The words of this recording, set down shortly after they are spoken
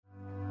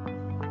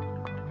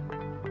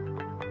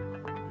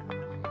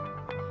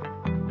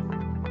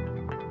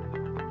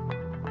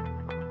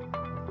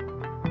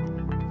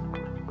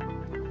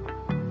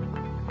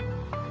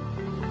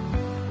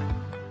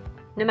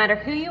No matter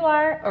who you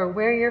are or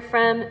where you're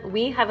from,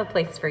 we have a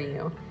place for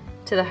you.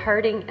 To the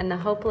hurting and the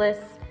hopeless,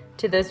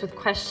 to those with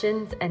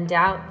questions and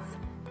doubts,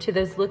 to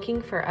those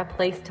looking for a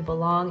place to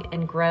belong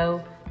and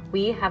grow,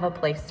 we have a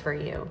place for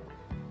you.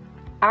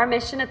 Our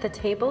mission at the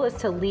table is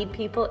to lead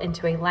people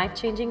into a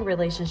life-changing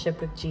relationship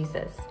with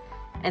Jesus,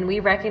 and we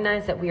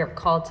recognize that we are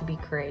called to be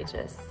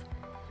courageous.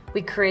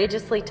 We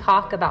courageously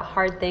talk about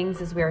hard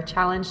things as we are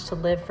challenged to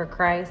live for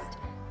Christ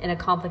in a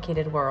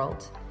complicated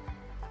world.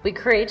 We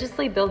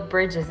courageously build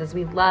bridges as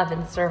we love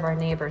and serve our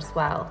neighbors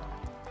well.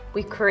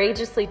 We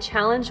courageously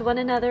challenge one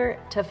another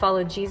to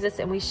follow Jesus,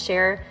 and we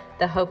share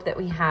the hope that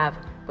we have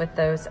with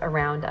those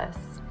around us.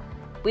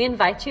 We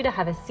invite you to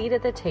have a seat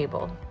at the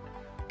table.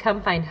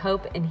 Come find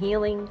hope and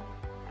healing.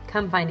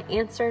 Come find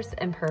answers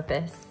and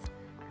purpose.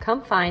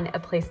 Come find a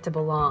place to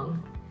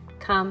belong.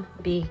 Come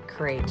be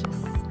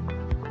courageous.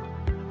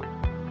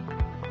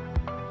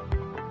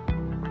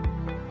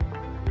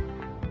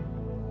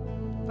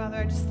 Father,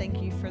 I just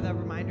thank you for the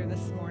reminder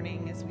this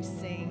morning as we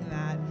sing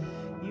that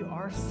you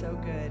are so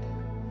good.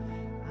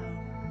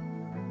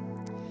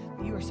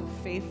 You are so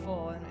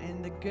faithful,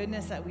 and the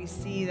goodness that we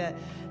see that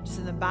just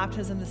in the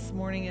baptism this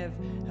morning of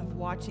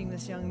watching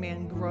this young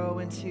man grow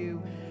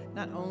into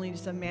not only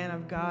just a man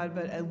of God,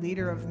 but a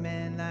leader of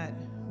men that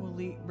will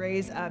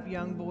raise up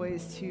young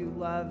boys to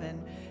love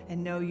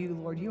and know you,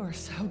 Lord. You are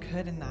so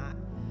good in that.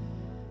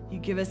 You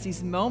give us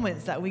these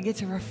moments that we get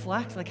to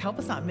reflect, like help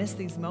us not miss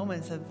these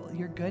moments of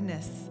your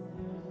goodness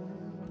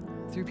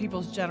through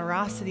people's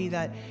generosity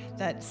that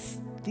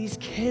these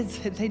kids,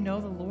 they know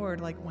the Lord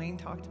like Wayne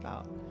talked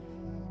about.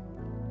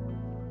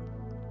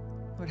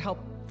 Lord,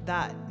 help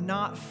that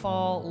not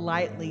fall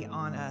lightly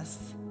on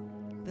us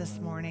this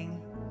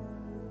morning.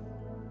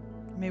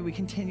 May we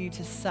continue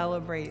to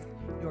celebrate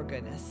your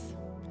goodness.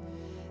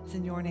 It's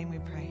in your name we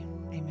pray.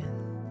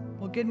 Amen.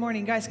 Well, good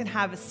morning. You guys can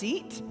have a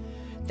seat.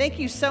 Thank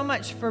you so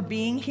much for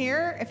being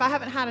here. If I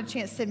haven't had a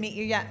chance to meet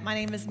you yet, my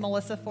name is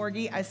Melissa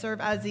Forgy. I serve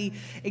as the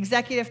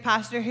executive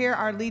pastor here.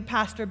 Our lead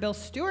pastor, Bill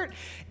Stewart,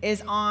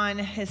 is on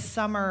his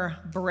summer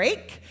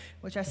break,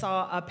 which I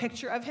saw a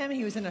picture of him.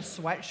 He was in a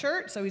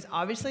sweatshirt, so he's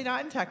obviously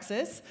not in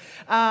Texas.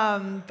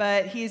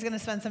 But he's going to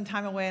spend some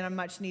time away on a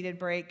much-needed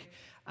break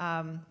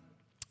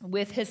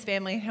with his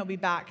family. He'll be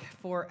back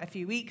for a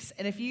few weeks.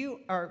 And if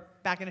you are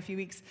back in a few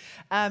weeks,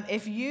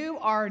 if you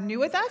are new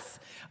with us,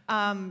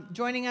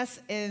 joining us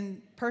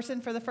in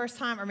person for the first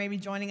time, or maybe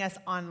joining us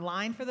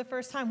online for the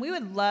first time, we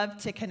would love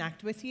to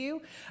connect with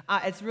you.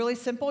 It's really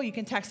simple. You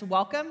can text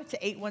WELCOME to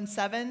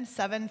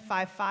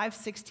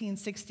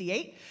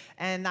 817-755-1668,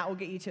 and that will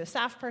get you to a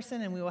staff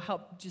person, and we will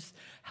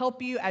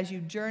help you as you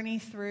journey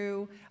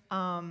through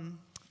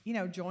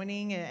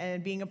joining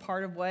and being a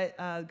part of what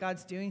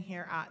God's doing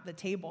here at the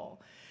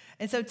table.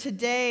 And so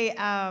today,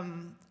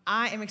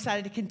 I am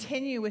excited to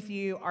continue with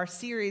you our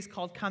series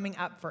called Coming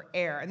Up for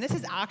Air. And this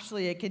is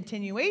actually a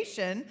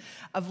continuation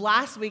of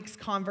last week's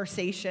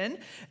conversation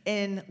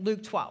in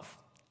Luke 12.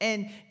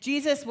 And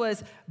Jesus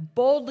was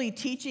boldly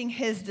teaching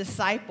his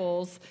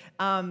disciples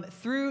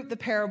through the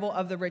parable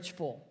of the rich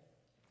fool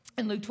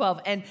in Luke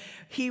 12. And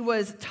he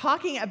was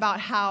talking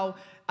about how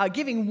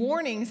giving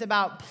warnings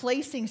about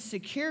placing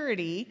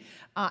security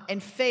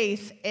and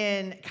faith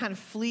in kind of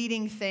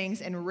fleeting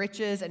things and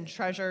riches and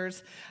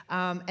treasures,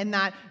 and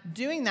that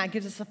doing that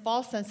gives us a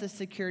false sense of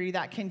security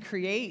that can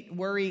create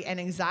worry and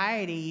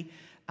anxiety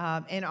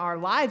in our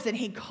lives. And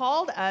he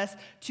called us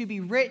to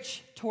be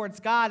rich towards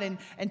God, and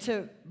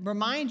to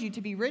remind you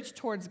to be rich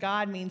towards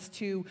God means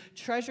to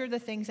treasure the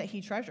things that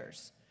he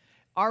treasures.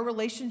 Our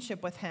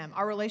relationship with him,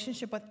 our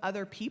relationship with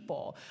other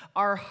people,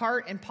 our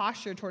heart and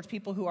posture towards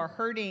people who are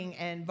hurting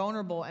and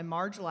vulnerable and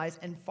marginalized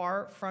and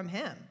far from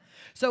him.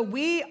 So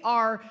we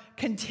are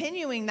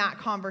continuing that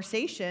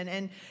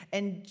conversation,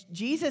 and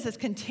Jesus is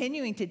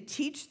continuing to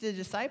teach the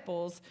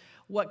disciples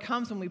what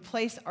comes when we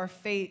place our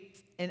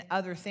faith in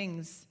other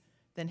things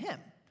than him.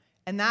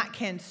 And that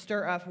can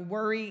stir up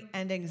worry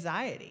and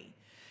anxiety.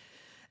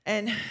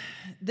 And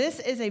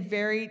this is a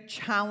very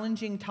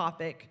challenging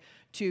topic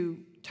to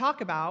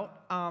talk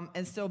about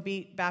and still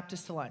beat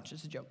Baptist to lunch.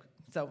 It's a joke.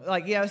 So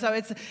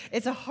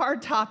it's a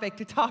hard topic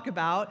to talk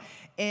about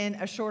in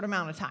a short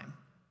amount of time.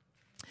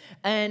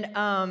 And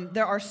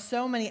there are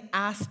so many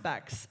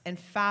aspects and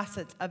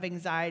facets of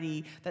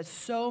anxiety that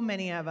so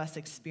many of us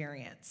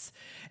experience.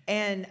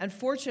 And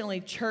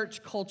unfortunately,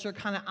 church culture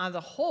kind of as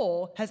a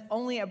whole has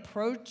only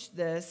approached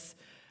this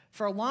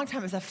for a long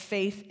time as a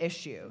faith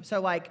issue.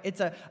 So like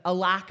it's a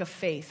lack of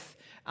faith.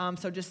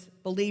 So just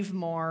believe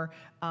more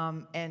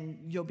and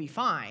you'll be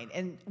fine.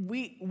 And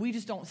we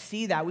just don't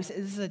see that. We say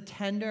this is a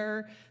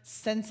tender,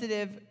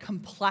 sensitive,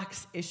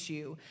 complex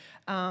issue.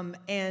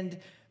 And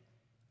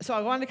so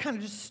I wanted to kind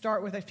of just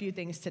start with a few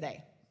things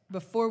today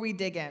before we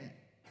dig in.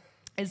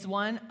 Is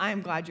one,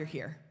 I'm glad you're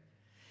here.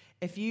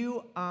 If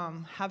you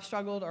have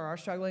struggled or are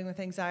struggling with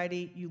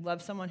anxiety, you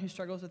love someone who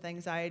struggles with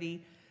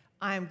anxiety,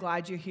 I am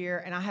glad you're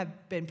here, and I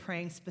have been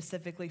praying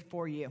specifically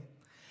for you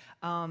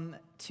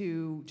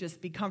to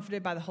just be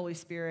comforted by the Holy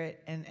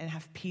Spirit and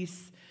have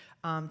peace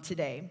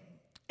today.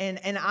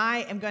 And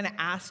I am going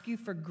to ask you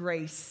for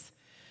grace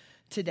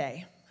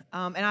today.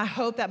 And I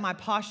hope that my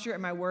posture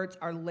and my words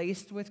are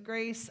laced with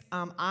grace.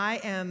 I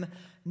am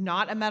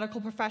not a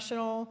medical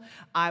professional.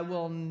 I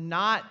will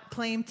not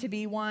claim to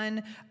be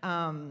one.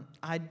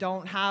 I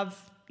don't have,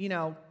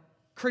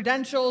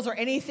 credentials or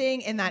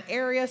anything in that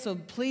area, so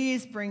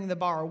please bring the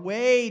bar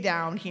way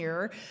down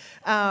here.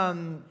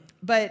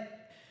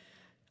 But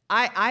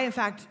I, in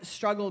fact,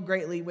 struggle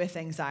greatly with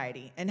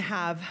anxiety and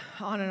have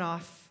on and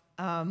off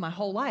my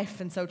whole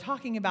life. And so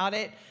talking about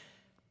it,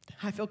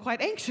 I feel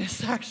quite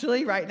anxious,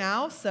 actually, right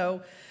now.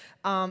 So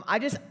I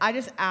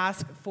just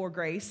ask for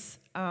grace.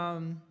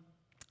 I'm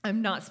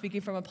not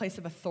speaking from a place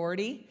of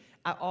authority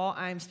at all.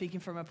 I'm speaking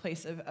from a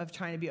place of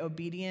trying to be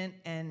obedient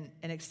and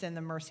extend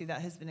the mercy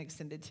that has been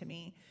extended to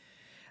me.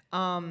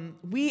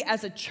 We,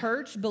 as a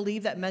church,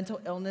 believe that mental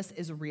illness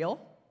is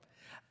real,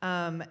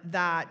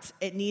 that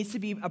it needs to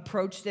be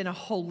approached in a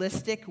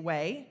holistic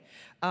way.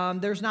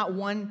 There's not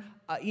one,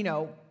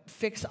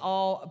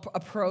 fix-all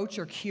approach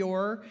or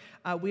cure.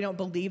 We don't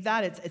believe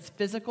that. It's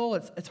physical,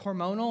 it's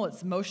hormonal,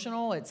 it's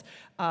emotional, it's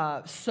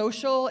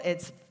social,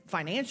 it's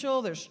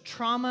financial, there's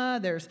trauma,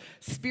 there's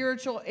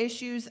spiritual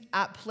issues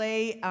at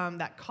play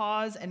that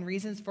cause and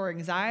reasons for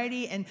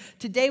anxiety. And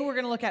today we're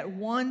going to look at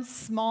one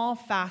small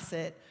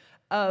facet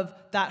of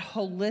that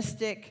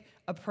holistic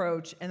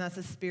approach, and that's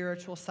the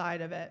spiritual side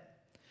of it.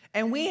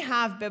 And we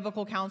have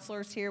biblical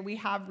counselors here. We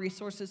have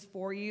resources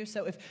for you.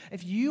 So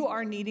if you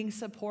are needing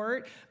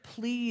support,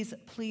 please,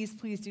 please,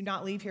 please do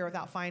not leave here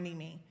without finding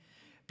me,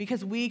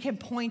 because we can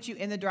point you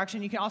in the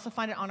direction. You can also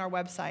find it on our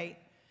website.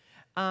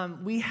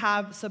 We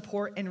have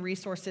support and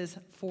resources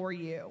for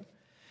you.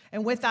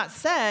 And with that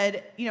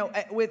said,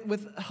 with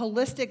the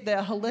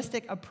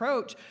holistic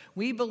approach,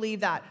 we believe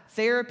that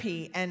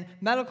therapy and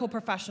medical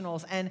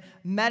professionals and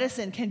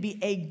medicine can be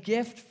a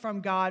gift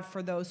from God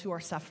for those who are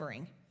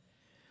suffering.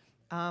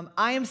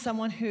 I am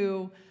someone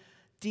who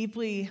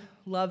deeply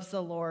loves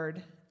the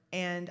Lord,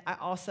 and I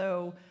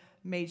also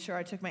made sure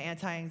I took my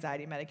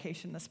anti-anxiety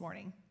medication this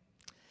morning.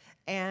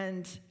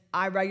 And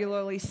I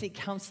regularly seek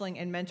counseling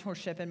and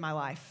mentorship in my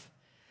life.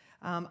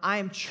 I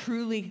am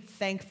truly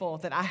thankful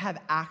that I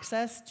have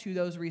access to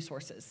those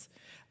resources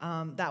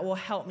that will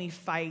help me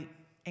fight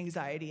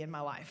anxiety in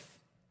my life.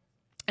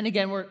 And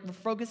again, we're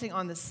focusing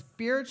on the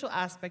spiritual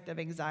aspect of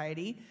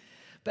anxiety,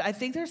 but I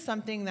think there's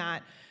something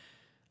that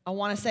I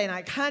want to say, and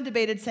I kind of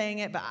debated saying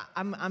it, but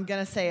I'm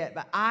going to say it.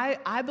 But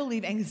I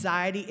believe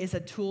anxiety is a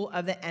tool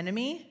of the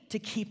enemy to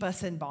keep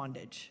us in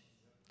bondage.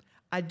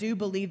 I do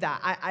believe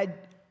that.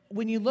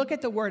 When you look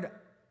at the word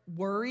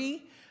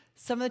worry,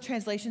 some of the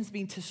translations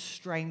mean to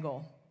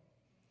strangle.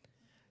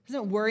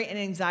 Doesn't worry and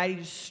anxiety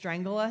just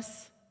strangle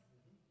us?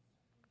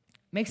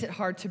 Makes it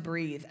hard to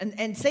breathe.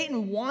 And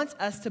Satan wants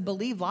us to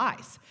believe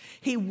lies.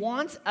 He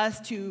wants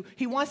to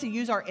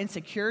use our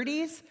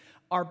insecurities,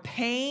 our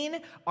pain,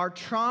 our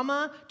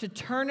trauma to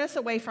turn us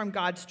away from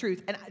God's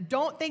truth. And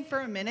don't think for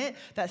a minute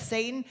that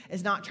Satan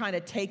is not trying to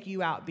take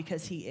you out,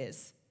 because he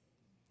is.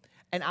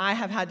 And I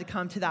have had to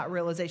come to that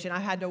realization.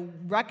 I've had to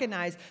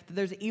recognize that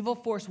there's an evil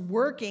force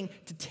working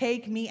to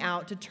take me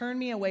out, to turn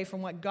me away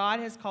from what God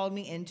has called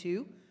me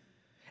into.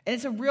 And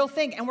it's a real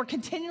thing. And we're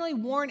continually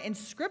warned in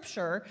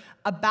Scripture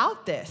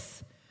about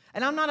this.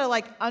 And I'm not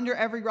a under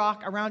every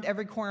rock, around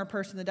every corner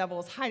person the devil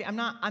is hiding.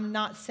 I'm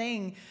not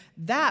saying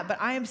that, but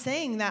I am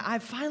saying that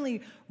I've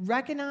finally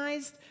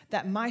recognized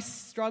that my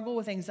struggle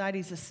with anxiety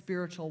is a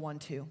spiritual one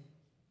too.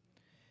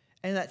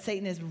 And that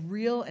Satan is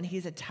real and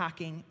he's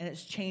attacking, and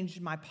it's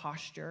changed my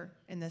posture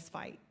in this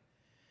fight.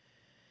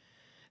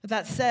 With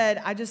that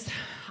said,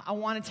 I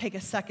want to take a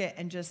second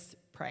and just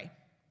pray.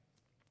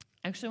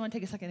 Actually, I want to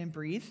take a second and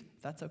breathe,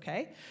 if that's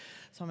okay.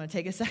 So I'm going to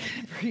take a second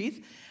and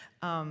breathe.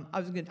 I'm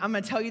going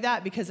to tell you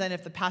that, because then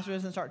if the pastor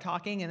doesn't start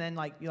talking and then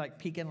you're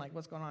peeking,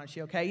 what's going on? Is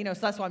she okay? So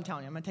that's what I'm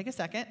telling you. I'm going to take a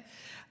second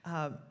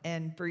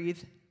and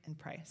breathe and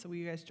pray. So will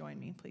you guys join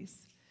me, please?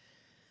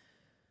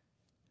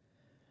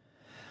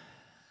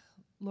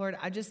 Lord,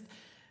 I just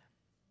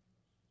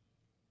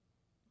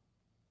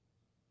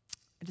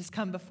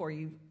come before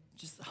you,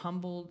 just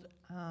humbled,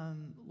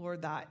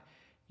 Lord, that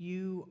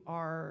you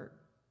are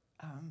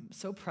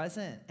so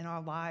present in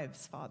our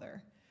lives,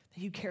 Father,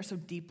 that you care so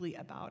deeply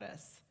about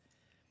us.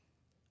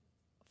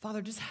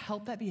 Father, just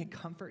help that be a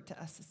comfort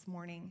to us this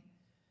morning.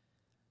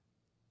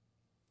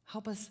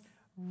 Help us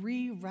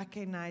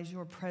re-recognize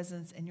your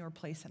presence and your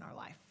place in our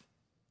life.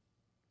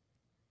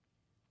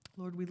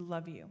 Lord, we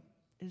love you.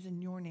 It is in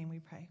your name we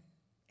pray.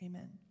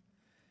 Amen.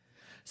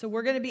 So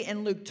we're going to be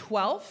in Luke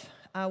 12.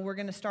 We're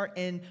going to start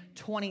in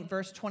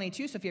verse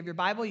 22. So if you have your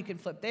Bible, you can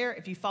flip there.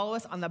 If you follow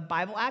us on the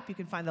Bible app, you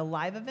can find the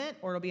live event,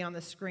 or it'll be on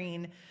the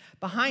screen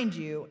behind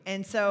you.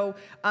 And so,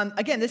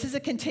 again, this is a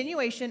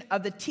continuation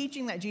of the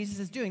teaching that Jesus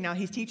is doing. Now,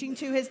 he's teaching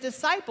to his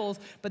disciples,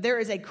 but there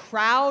is a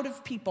crowd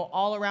of people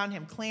all around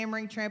him,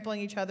 clamoring,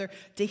 trampling each other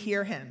to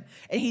hear him.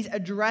 And he's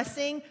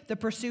addressing the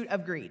pursuit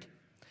of greed.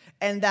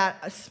 And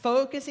that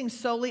focusing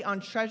solely on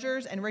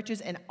treasures and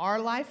riches in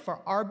our life for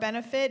our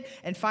benefit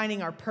and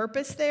finding our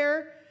purpose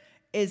there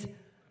is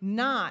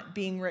not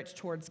being rich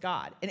towards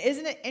God. And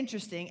isn't it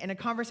interesting, in a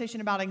conversation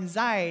about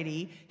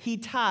anxiety, he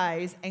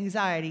ties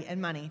anxiety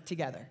and money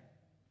together.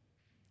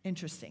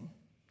 Interesting.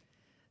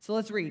 So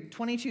let's read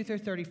 22 through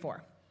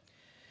 34.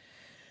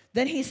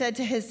 Then he said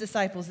to his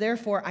disciples,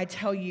 therefore I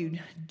tell you,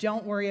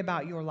 don't worry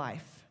about your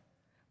life,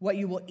 what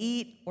you will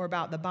eat, or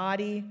about the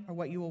body, or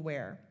what you will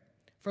wear.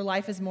 For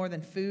life is more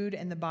than food,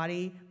 and the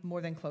body more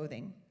than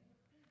clothing.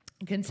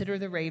 Consider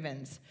the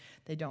ravens.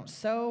 They don't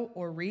sow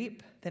or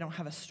reap. They don't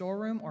have a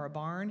storeroom or a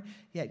barn,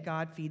 yet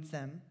God feeds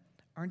them.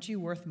 Aren't you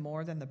worth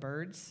more than the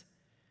birds?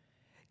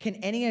 Can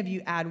any of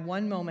you add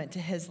 1 moment to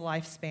his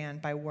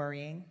lifespan by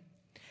worrying?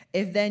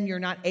 If then you're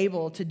not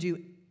able to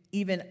do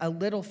even a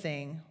little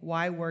thing,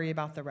 why worry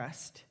about the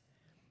rest?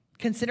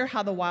 Consider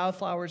how the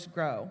wildflowers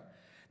grow.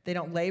 They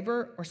don't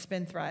labor or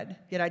spin thread.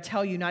 Yet I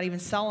tell you, not even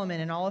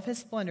Solomon in all of his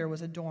splendor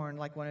was adorned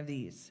like one of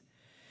these.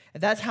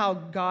 If that's how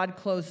God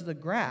clothes the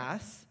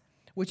grass,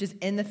 which is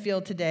in the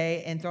field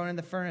today and thrown in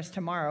the furnace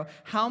tomorrow,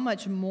 how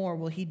much more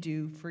will he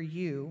do for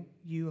you,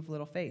 you of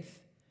little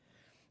faith?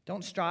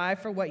 Don't strive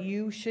for what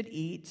you should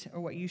eat or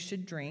what you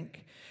should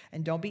drink,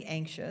 and don't be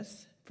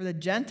anxious, for the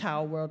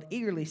Gentile world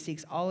eagerly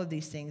seeks all of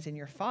these things, and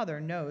your Father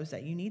knows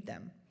that you need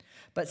them.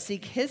 But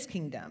seek his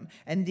kingdom,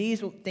 and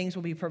these things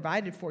will be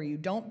provided for you.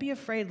 Don't be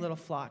afraid, little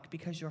flock,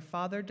 because your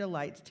Father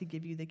delights to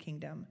give you the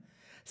kingdom.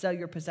 Sell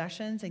your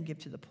possessions and give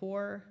to the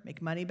poor.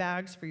 Make money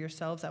bags for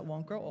yourselves that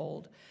won't grow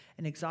old,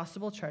 an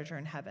inexhaustible treasure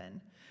in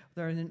heaven,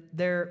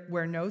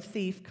 where no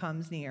thief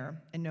comes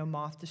near and no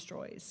moth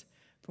destroys.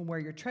 From where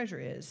your treasure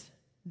is,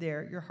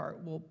 there your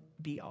heart will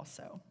be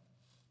also.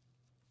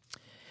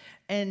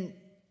 And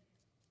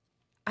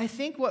I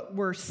think what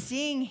we're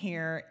seeing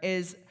here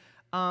is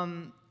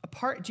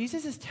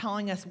Jesus is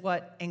telling us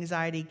what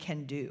anxiety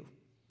can do.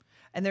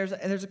 And there's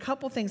a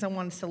couple things I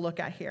want us to look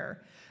at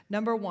here.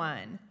 Number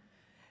one,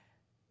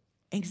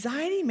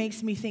 anxiety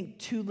makes me think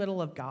too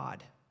little of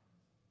God.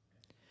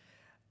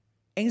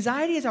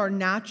 Anxiety is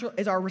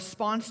our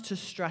response to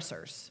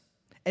stressors.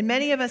 And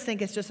many of us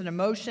think it's just an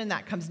emotion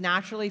that comes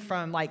naturally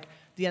from like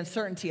the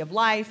uncertainty of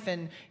life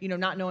and,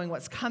 not knowing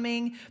what's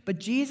coming. But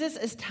Jesus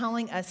is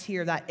telling us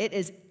here that it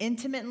is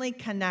intimately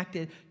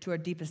connected to our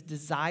deepest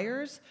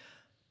desires,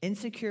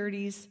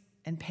 insecurities,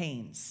 and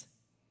pains.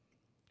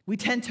 We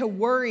tend to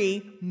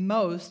worry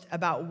most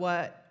about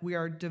what we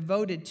are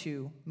devoted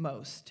to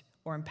most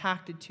or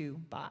impacted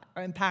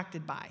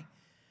by.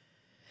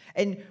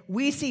 And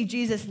we see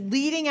Jesus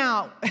leading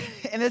out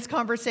in this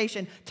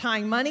conversation,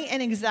 tying money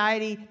and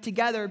anxiety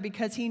together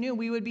because he knew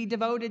we would be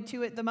devoted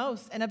to it the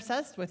most and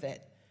obsessed with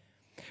it.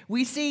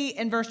 We see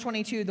in verse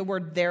 22 the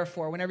word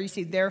therefore. Whenever you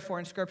see therefore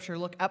in Scripture,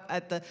 look up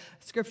at the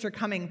Scripture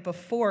coming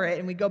before it.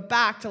 And we go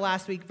back to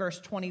last week, verse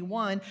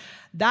 21.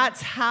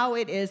 That's how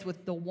it is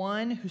with the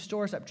one who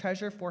stores up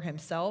treasure for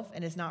himself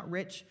and is not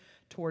rich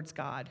towards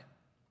God.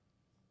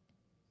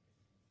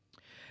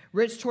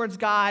 Rich towards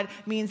God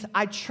means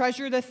I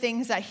treasure the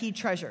things that he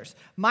treasures.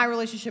 My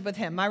relationship with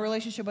him, my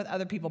relationship with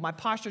other people, my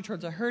posture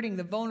towards the hurting,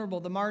 the vulnerable,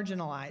 the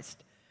marginalized.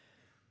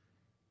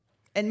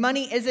 And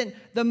money isn't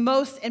the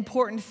most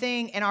important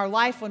thing in our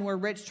life when we're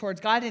rich towards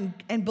God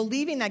and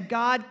believing that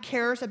God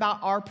cares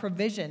about our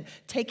provision,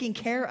 taking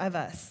care of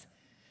us.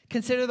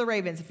 Consider the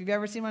ravens. If you've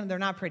ever seen one, they're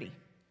not pretty,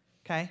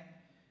 okay?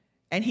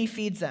 And he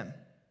feeds them.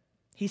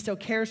 He still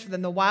cares for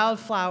them. The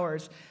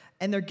wildflowers,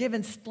 and they're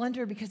given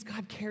splendor because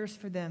God cares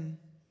for them.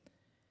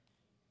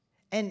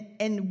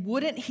 And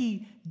wouldn't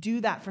he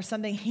do that for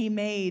something he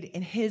made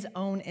in his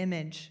own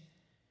image?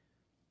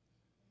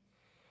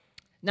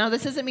 Now,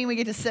 this doesn't mean we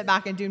get to sit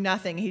back and do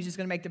nothing. He's just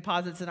going to make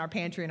deposits in our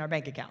pantry and our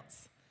bank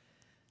accounts.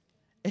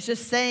 It's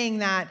just saying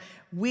that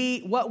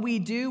what we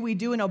do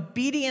in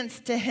obedience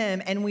to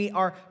him, and we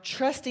are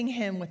trusting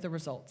him with the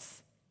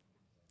results.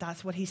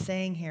 That's what he's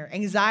saying here.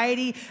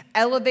 Anxiety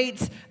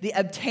elevates the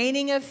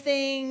obtaining of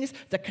things,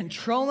 the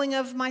controlling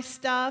of my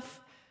stuff,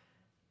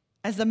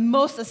 as the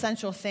most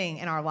essential thing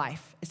in our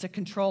life is to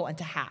control and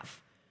to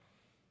have.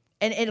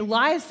 And it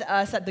lies to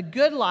us that the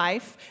good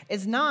life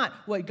is not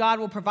what God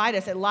will provide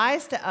us. It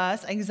lies to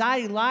us,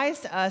 anxiety lies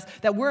to us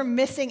that we're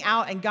missing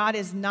out and God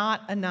is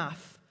not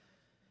enough.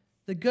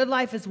 The good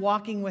life is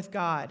walking with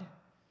God.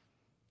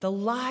 The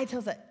lie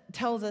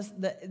tells us,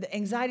 the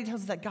anxiety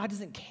tells us that God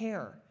doesn't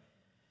care.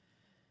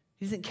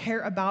 He doesn't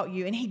care about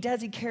you. And he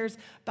does, he cares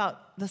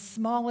about the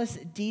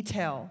smallest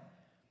detail.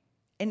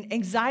 And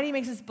anxiety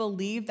makes us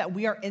believe that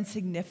we are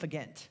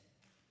insignificant.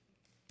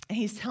 And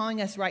he's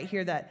telling us right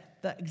here that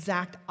the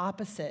exact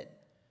opposite.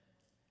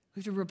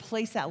 We have to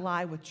replace that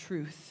lie with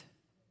truth.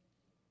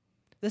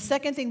 The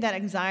second thing that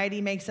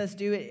anxiety makes us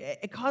do,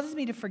 it causes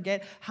me to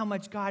forget how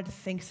much God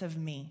thinks of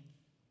me.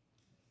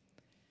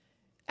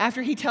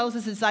 After he tells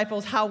his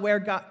disciples how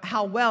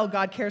well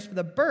God cares for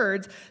the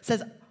birds,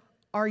 says,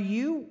 are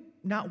you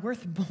not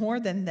worth more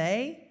than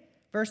they?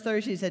 Verse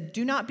 30, he said,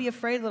 do not be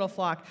afraid, little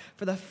flock,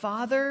 for the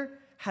Father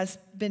has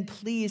been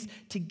pleased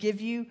to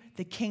give you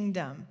the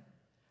kingdom.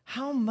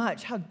 How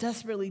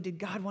desperately did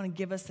God want to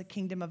give us the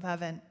kingdom of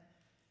heaven?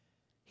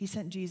 He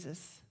sent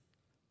Jesus.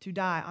 to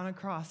die on a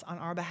cross on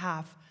our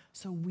behalf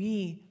so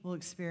we will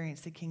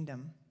experience the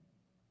kingdom.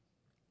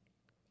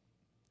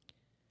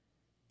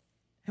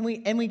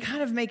 And we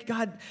kind of make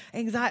God,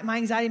 my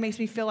anxiety makes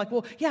me feel like,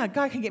 well, yeah,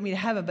 God can get me to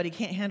heaven, but he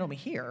can't handle me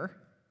here.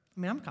 I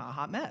mean, I'm kind of a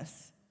hot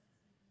mess.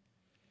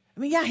 I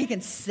mean, yeah, he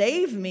can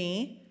save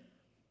me,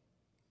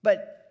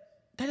 but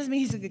that doesn't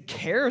mean he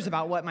cares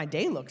about what my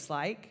day looks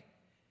like.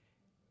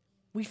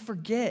 We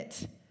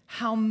forget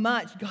how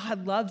much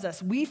God loves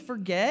us. We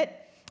forget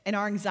in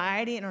our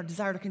anxiety and our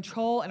desire to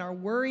control and our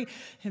worry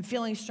and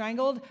feeling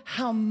strangled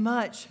how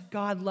much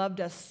God loved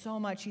us so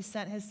much. He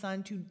sent his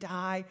son to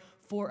die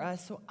for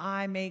us so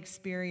I may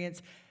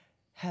experience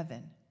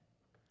heaven.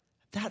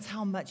 That's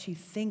how much he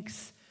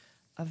thinks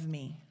of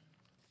me.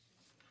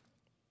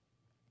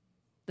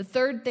 The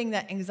third thing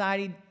that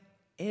anxiety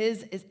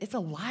is it's a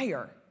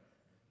liar.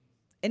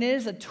 And it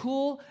is a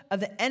tool of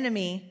the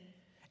enemy.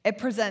 It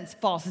presents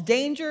false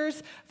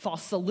dangers,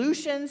 false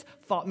solutions,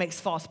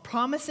 makes false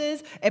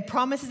promises. It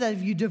promises that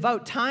if you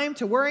devote time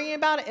to worrying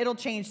about it, it'll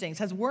change things.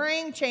 Has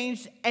worrying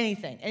changed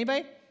anything?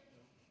 Anybody?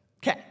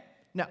 Okay.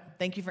 No.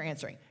 Thank you for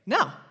answering.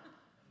 No.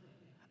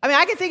 I mean,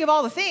 I can think of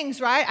all the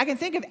things, right? I can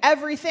think of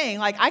everything.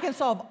 Like, I can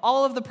solve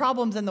all of the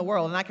problems in the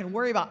world, and I can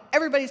worry about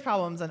everybody's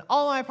problems and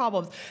all of my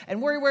problems,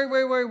 and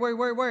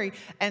worry.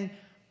 And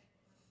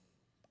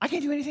I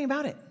can't do anything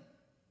about it.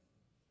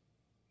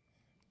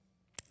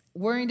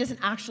 Worrying doesn't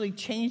actually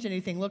change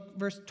anything. Look,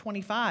 verse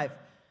 25. It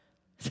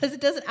says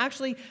it doesn't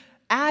actually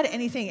add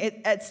anything.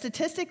 It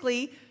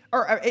statistically,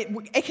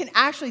 it can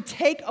actually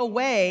take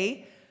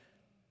away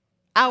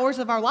hours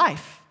of our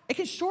life. It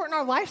can shorten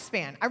our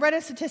lifespan. I read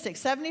a statistic,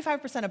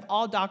 75% of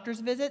all doctor's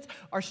visits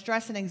are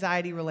stress and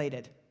anxiety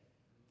related.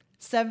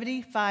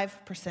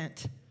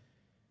 75%.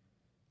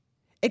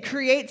 It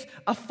creates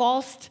a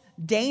false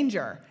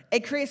danger.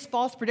 It creates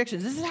false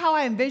predictions. This is how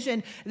I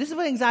envision, this is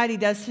what anxiety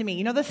does to me.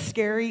 You know the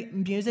scary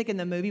music in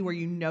the movie where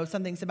you know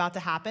something's about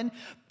to happen?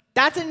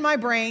 That's in my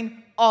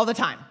brain all the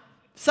time.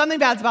 Something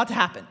bad's about to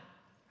happen.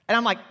 And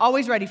I'm like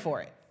always ready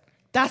for it.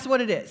 That's what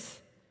it is.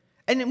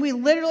 And we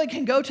literally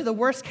can go to the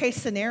worst case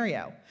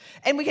scenario.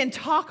 And we can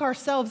talk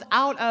ourselves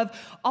out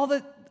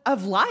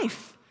of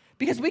life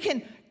because we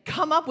can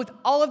come up with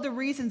all of the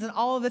reasons and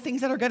all of the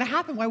things that are going to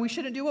happen why we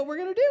shouldn't do what we're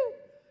going to do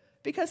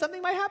because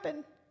something might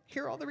happen.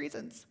 Here are all the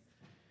reasons.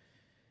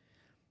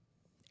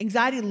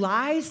 Anxiety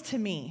lies to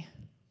me.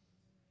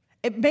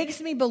 It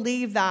makes me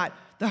believe that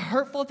the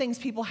hurtful things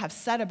people have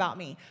said about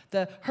me,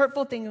 the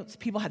hurtful things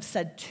people have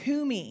said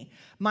to me,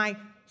 my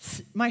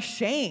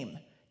shame,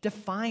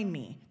 define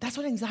me. That's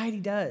what anxiety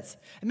does.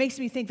 It makes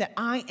me think that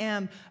I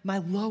am my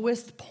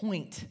lowest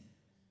point.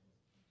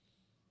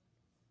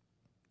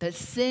 That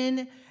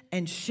sin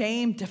and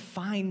shame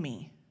define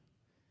me.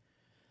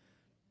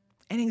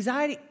 And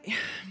anxiety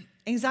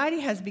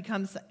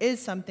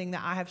is something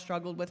that I have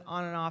struggled with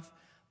on and off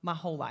my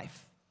whole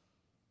life.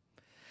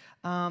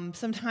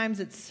 Sometimes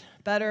it's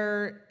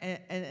better, and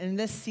in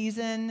this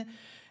season,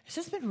 it's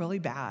just been really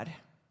bad.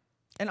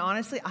 And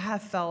honestly, I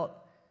have felt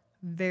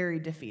very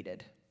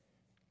defeated.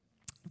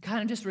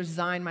 Kind of just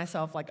resigned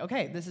myself like,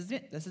 okay, this is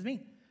it. This is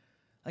me.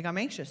 Like, I'm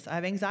anxious. I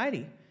have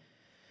anxiety.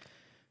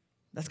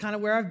 That's kind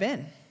of where I've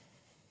been.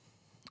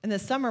 And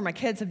this summer, my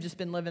kids have just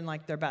been living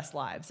like their best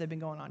lives. They've been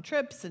going on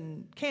trips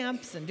and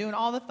camps and doing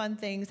all the fun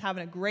things,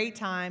 having a great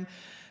time,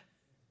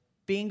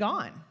 being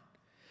gone.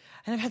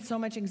 And I've had so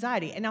much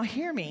anxiety. And now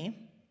hear me.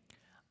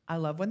 I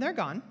love when they're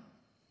gone.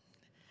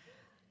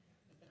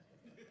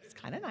 It's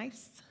kind of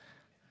nice.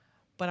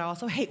 But I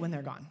also hate when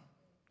they're gone.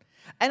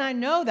 And I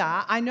know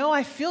that. I know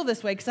I feel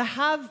this way because I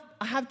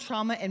have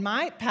trauma in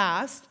my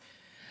past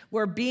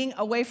where being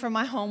away from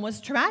my home was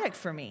traumatic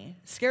for me.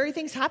 Scary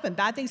things happen.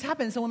 Bad things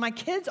happen. So when my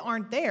kids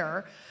aren't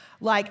there,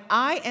 like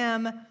I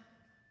am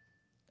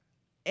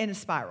in a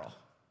spiral.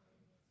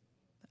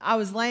 I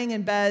was laying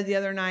in bed the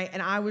other night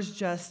and I was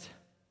just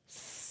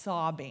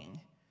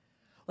sobbing.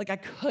 Like I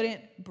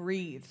couldn't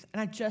breathe.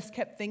 And I just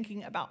kept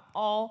thinking about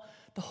all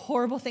the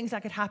horrible things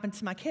that could happen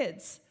to my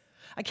kids.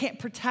 I can't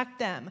protect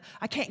them.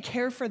 I can't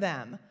care for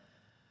them.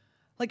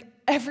 Like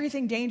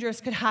everything dangerous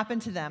could happen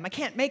to them. I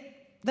can't make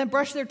them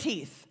brush their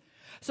teeth.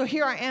 So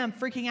here I am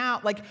freaking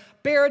out. Like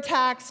bear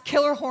attacks,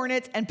 killer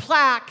hornets, and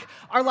plaque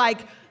are like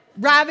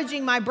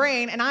ravaging my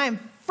brain and I am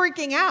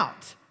freaking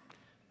out.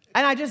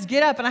 And I just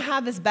get up and I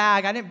have this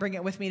bag. I didn't bring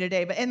it with me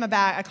today, but in my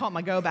bag, I call it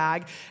my go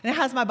bag. And it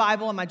has my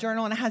Bible and my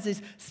journal, and it has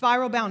these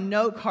spiral-bound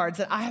note cards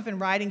that I have been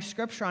writing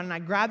scripture on. And I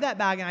grab that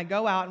bag and I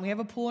go out, and we have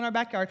a pool in our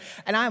backyard.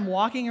 And I am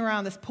walking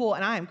around this pool,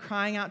 and I am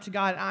crying out to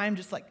God. And I am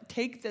just like,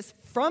 take this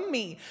from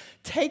me.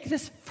 Take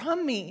this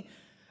from me.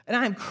 And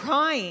I am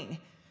crying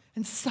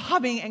and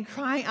sobbing and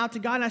crying out to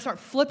God. And I start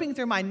flipping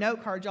through my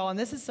note cards, y'all. And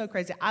this is so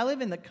crazy. I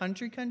live in the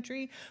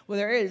country where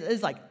there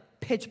is like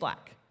pitch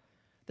black.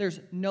 There's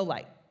no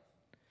light.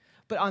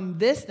 But on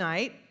this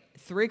night,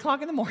 3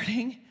 o'clock in the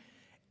morning,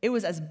 it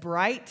was as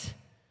bright,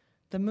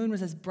 the moon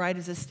was as bright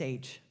as a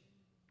stage.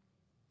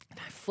 And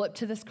I flipped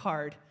to this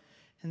card,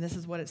 and this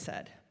is what it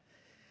said.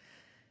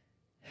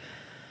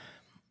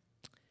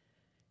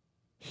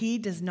 He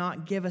does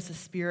not give us a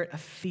spirit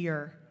of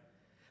fear,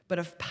 but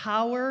of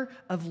power,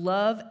 of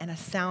love, and a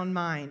sound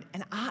mind.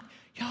 And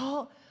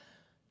y'all,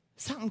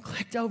 something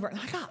clicked over, and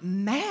I got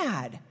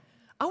mad.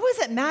 I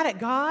wasn't mad at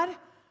God.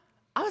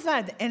 I was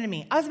mad at the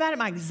enemy. I was mad at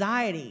my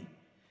anxiety.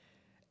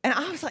 And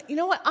I was like, you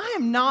know what? I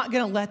am not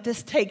going to let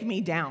this take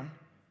me down.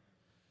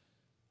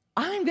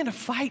 I'm going to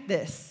fight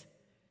this.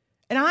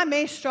 And I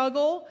may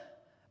struggle,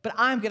 but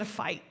I'm going to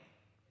fight.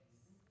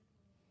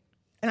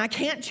 And I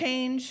can't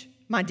change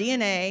my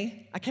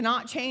DNA. I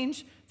cannot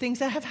change things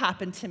that have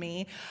happened to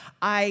me.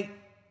 I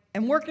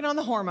am working on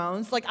the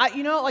hormones.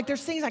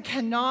 There's things I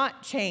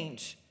cannot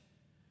change.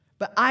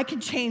 But I can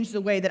change the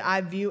way that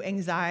I view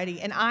anxiety.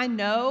 And I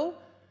know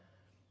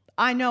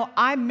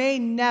I may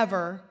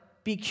never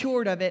be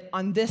cured of it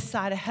on this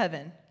side of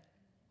heaven.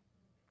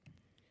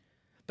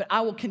 But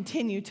I will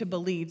continue to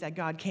believe that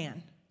God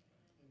can.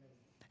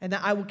 And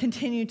that I will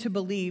continue to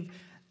believe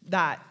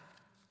that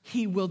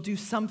He will do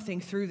something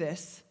through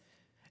this.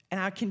 And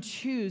I can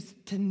choose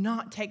to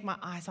not take my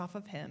eyes off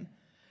of Him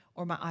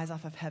or my eyes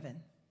off of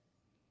heaven.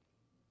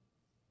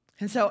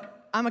 And so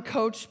I'm a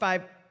coach by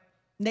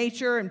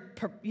nature, and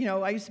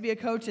I used to be a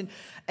coach,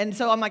 and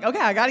so I'm like, okay,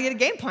 I got to get a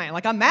game plan.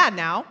 Like, I'm mad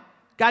now,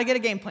 got to get a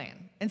game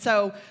plan. And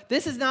so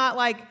this is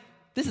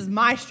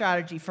my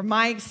strategy from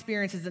my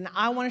experiences, and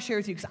I want to share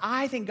with you because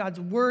I think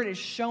God's word is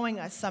showing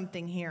us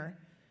something here.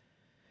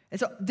 And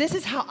so this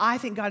is how I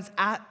think God's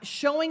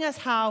showing us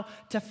how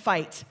to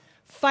fight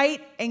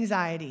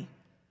anxiety,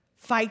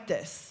 fight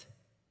this.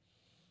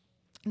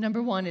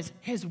 Number one is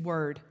His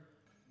word.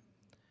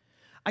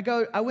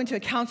 I went to a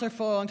counselor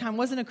for a long time,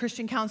 wasn't a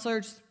Christian counselor,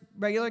 just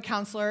regular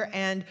counselor,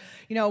 and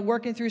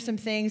working through some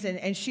things,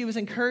 and she was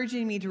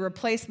encouraging me to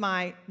replace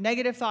my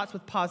negative thoughts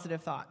with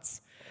positive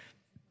thoughts.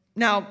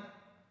 Now,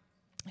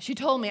 she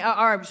told me,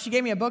 or she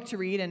gave me a book to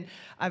read, and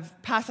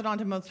I've passed it on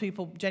to most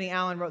people. Jenny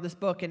Allen wrote this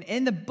book, and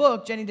in the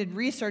book, Jenny did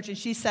research, and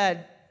she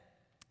said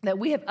that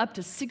we have up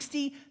to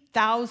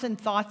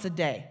 60,000 thoughts a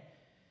day.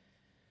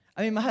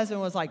 I mean, my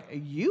husband was like,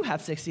 you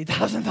have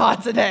 60,000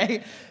 thoughts a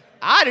day.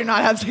 I do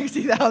not have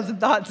 60,000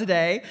 thoughts a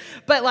day,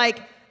 but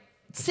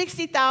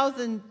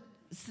 60,000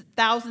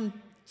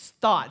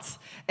 thoughts,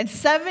 and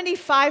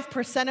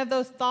 75% of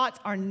those thoughts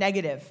are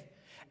negative.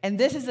 And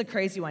this is a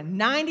crazy one.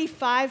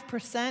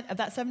 95% of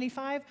that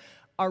 75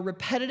 are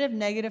repetitive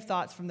negative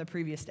thoughts from the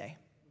previous day.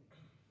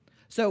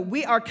 So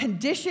we are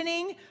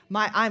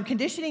I'm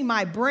conditioning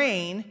my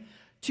brain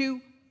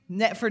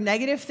for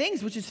negative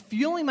things, which is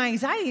fueling my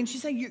anxiety. And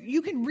she's saying,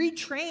 you can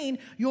retrain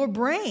your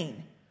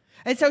brain.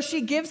 And so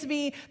she gives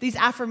me these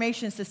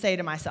affirmations to say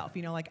to myself,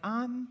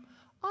 I'm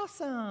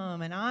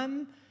awesome, and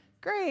I'm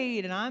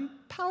great, and I'm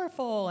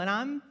powerful, and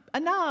I'm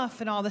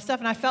enough, and all this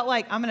stuff. And I felt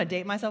like, I'm going to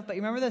date myself, but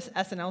you remember this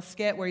SNL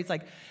skit where he's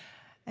like,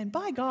 and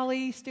by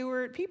golly,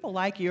 Stuart, people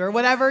like you, or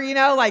whatever,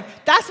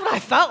 that's what I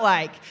felt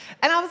like.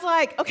 And I was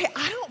like, okay,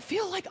 I don't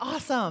feel like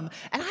awesome,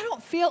 and I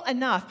don't feel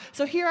enough.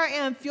 So here I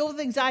am, fueled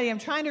with anxiety. I'm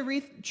trying to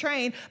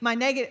retrain my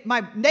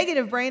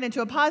negative brain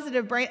into a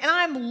positive brain, and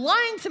I'm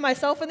lying to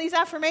myself in these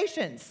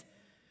affirmations.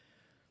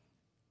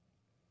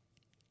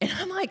 And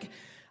I'm like,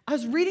 I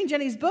was reading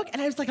Jenny's book, and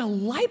I was like, a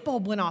light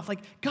bulb went off. Like,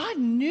 God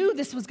knew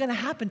this was going to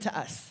happen to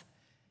us.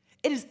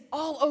 It is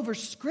all over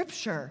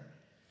Scripture.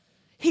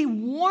 He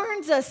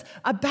warns us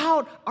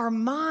about our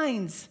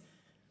minds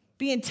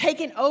being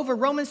taken over.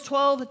 Romans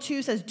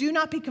 12:2 says, do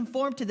not be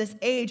conformed to this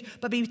age,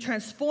 but be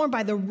transformed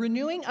by the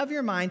renewing of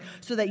your mind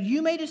so that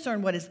you may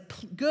discern what is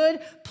good,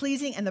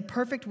 pleasing, and the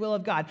perfect will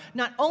of God.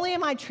 Not only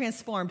am I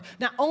transformed,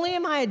 not only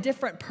am I a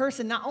different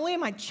person, not only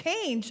am I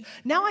changed,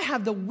 now I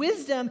have the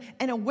wisdom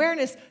and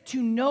awareness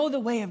to know the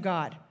way of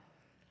God.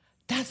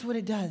 That's what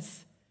it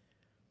does.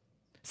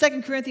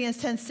 2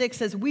 Corinthians 10:6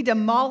 says, we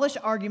demolish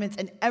arguments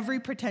and every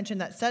pretension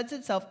that sets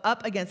itself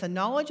up against the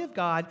knowledge of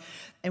God,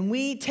 and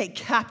we take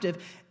captive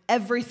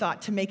every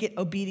thought to make it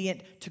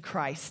obedient to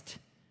Christ.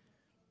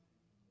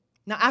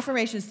 Now,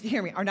 affirmations,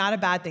 hear me, are not a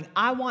bad thing.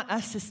 I want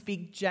us to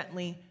speak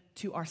gently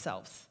to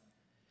ourselves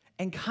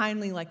and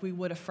kindly like we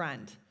would a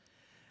friend.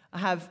 I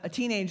have a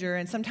teenager,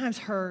 and sometimes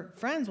her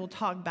friends will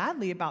talk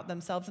badly about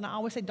themselves, and I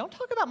always say, don't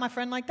talk about my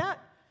friend like that.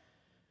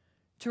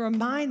 To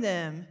remind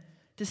them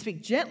to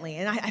speak gently,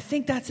 and I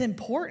think that's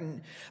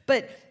important.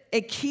 But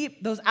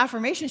those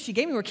affirmations she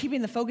gave me were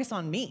keeping the focus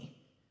on me.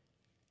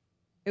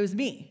 It was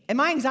me. And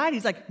my anxiety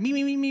is like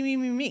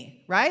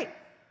me, right?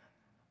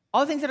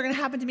 All the things that are going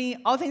to happen to me,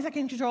 all the things I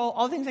can control,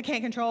 all the things I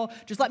can't control,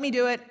 just let me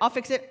do it. I'll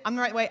fix it. I'm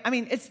the right way. I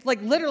mean, it's like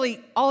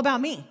literally all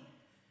about me.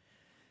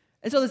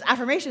 And so those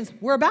affirmations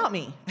were about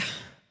me.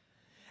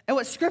 And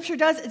what Scripture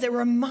does is it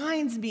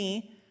reminds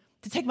me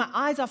to take my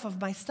eyes off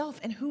of myself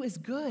and who is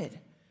good.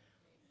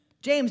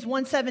 James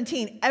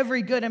 1:17,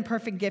 every good and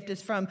perfect gift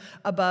is from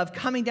above,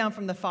 coming down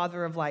from the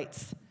Father of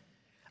lights.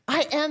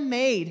 I am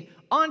made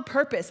on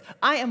purpose.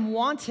 I am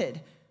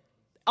wanted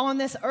on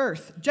this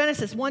earth.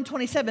 Genesis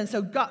 1:27,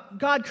 so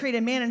God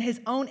created man in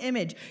His own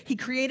image. He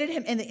created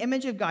him in the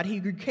image of God. He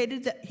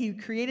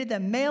created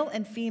them male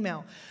and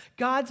female.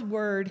 God's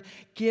word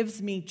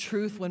gives me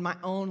truth when my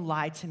own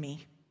lie to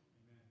me.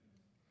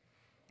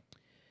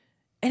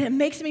 And And it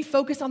makes me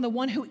focus on the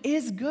one who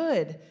is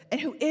good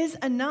and who is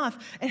enough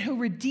and who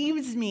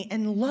redeems me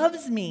and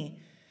loves me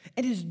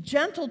and is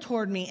gentle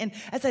toward me. And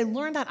as I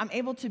learn that, I'm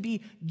able to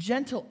be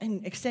gentle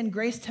and extend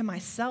grace to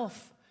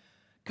myself.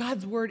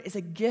 God's word is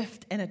a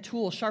gift and a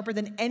tool sharper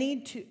than any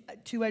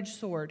two-edged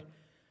sword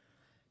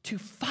to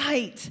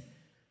fight.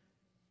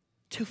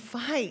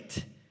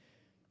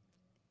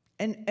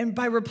 And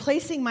by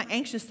replacing my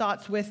anxious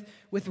thoughts with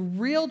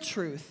real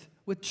truth,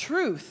 with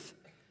truth,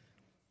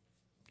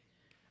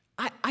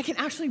 I can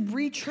actually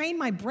retrain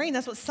my brain.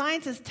 That's what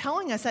science is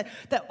telling us,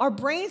 that our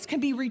brains can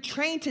be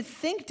retrained to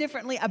think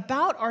differently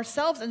about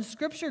ourselves, and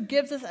Scripture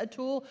gives us a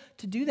tool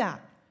to do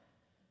that.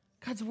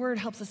 God's word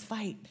helps us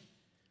fight.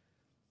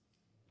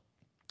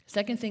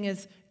 Second thing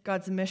is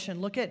God's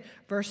mission. Look at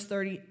verse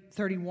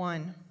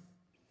 31.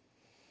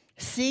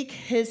 Seek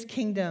his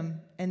kingdom,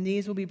 and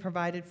these will be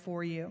provided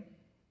for you.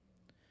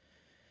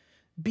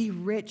 Be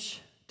rich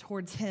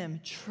towards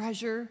him.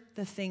 Treasure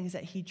the things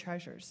that he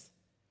treasures.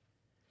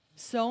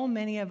 So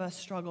many of us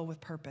struggle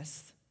with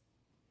purpose.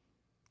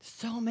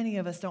 So many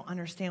of us don't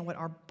understand what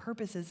our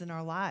purpose is in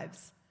our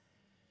lives.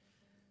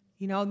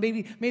 You know,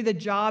 maybe the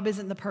job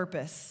isn't the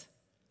purpose.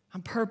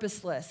 I'm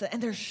purposeless.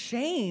 And there's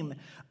shame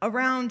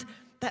around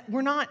that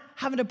we don't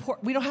have an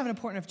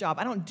important enough job.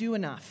 I don't do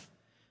enough.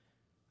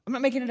 I'm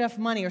not making enough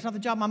money, or it's not the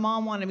job my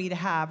mom wanted me to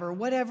have, or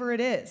whatever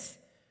it is.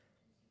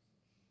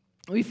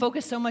 We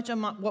focus so much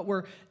on what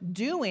we're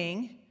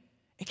doing,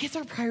 it gets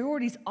our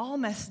priorities all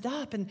messed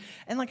up. And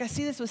like I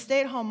see this with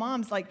stay-at-home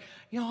moms, like,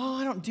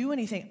 I don't do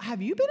anything.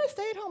 Have you been a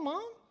stay-at-home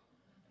mom?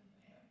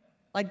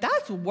 Like,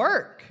 that's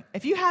work.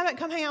 If you haven't,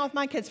 come hang out with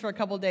my kids for a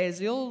couple of days,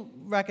 you'll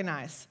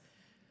recognize.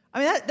 I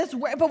mean, that's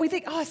work, but we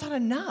think, it's not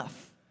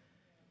enough.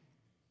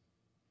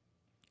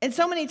 And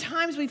so many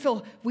times we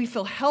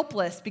feel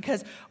helpless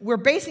because we're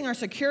basing our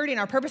security and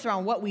our purpose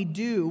around what we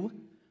do,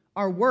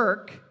 our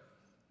work.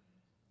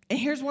 And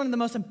here's one of the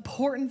most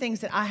important things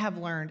that I have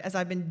learned as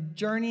I've been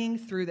journeying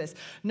through this.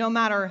 No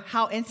matter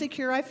how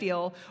insecure I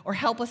feel, or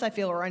helpless I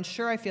feel, or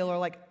unsure I feel, or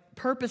like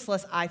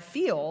purposeless I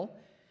feel,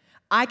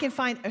 I can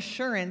find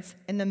assurance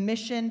in the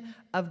mission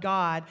of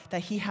God that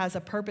he has a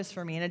purpose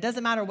for me. And it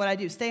doesn't matter what I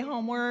do, stay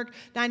home work,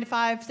 9 to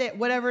 5,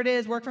 whatever it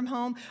is, work from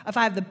home. If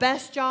I have the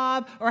best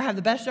job, or I have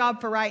the best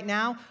job for right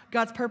now,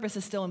 God's purpose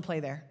is still in play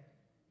there.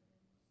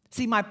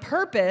 See, my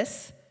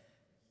purpose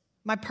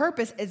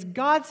is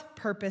God's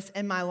purpose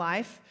in my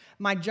life.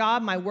 My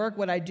job, my work,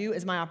 what I do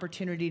is my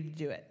opportunity to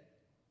do it.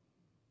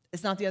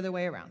 It's not the other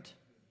way around.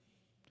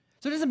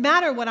 So it doesn't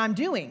matter what I'm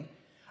doing.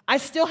 I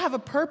still have a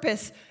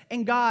purpose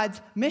in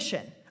God's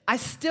mission. I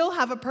still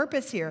have a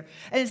purpose here.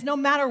 And it's no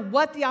matter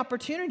what the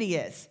opportunity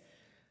is.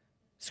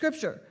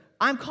 Scripture,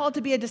 I'm called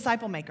to be a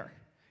disciple maker.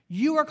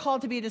 You are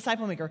called to be a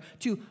disciple maker,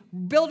 to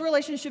build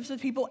relationships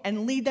with people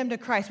and lead them to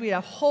Christ. We had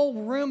a whole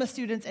room of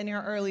students in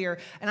here earlier,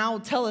 and I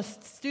will tell the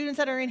students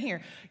that are in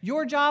here,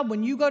 your job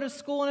when you go to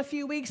school in a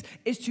few weeks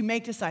is to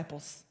make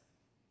disciples.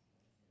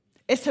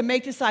 It's to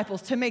make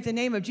disciples, to make the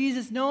name of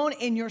Jesus known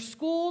in your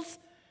schools,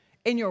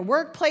 in your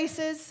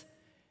workplaces,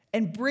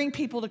 and bring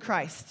people to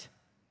Christ.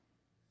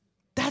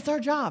 That's our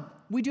job.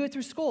 We do it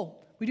through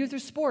school. We do it through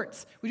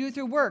sports. We do it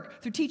through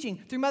work, through teaching,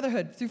 through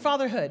motherhood, through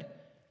fatherhood.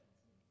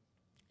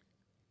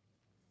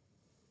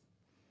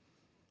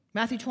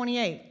 Matthew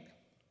 28,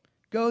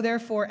 go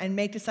therefore and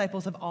make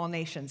disciples of all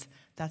nations.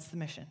 That's the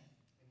mission.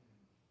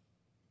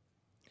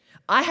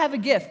 I have a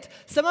gift.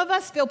 Some of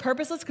us feel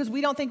purposeless because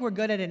we don't think we're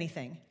good at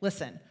anything.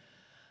 Listen,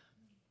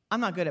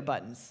 I'm not good at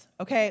buttons,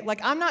 okay? Like,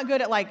 I'm not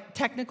good at, like,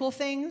 technical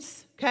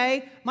things,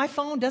 okay? My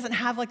phone doesn't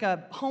have, like,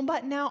 a home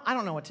button now. I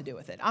don't know what to do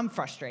with it. I'm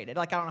frustrated.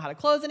 Like, I don't know how to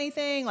close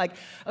anything. Like,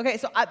 okay,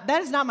 so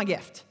that is not my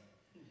gift.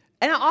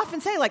 And I often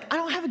say, like, I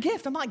don't have a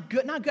gift. I'm not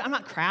good. I'm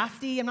not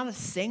crafty. I'm not a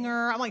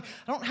singer. I'm like,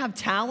 I don't have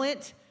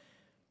talent.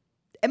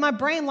 And my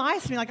brain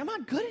lies to me, like, I'm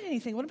not good at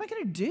anything. What am I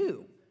going to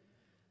do?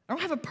 I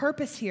don't have a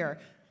purpose here.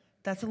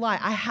 That's a lie.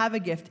 I have a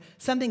gift,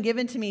 something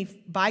given to me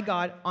by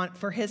God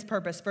for his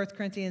purpose. 1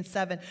 Corinthians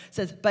 7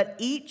 says, but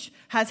each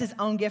has his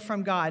own gift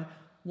from God.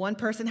 One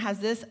person has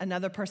this,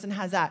 another person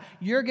has that.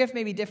 Your gift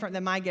may be different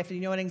than my gift. And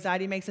you know what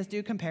anxiety makes us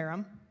do? Compare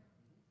them.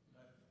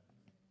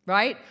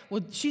 Right?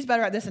 Well, she's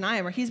better at this than I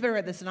am, or he's better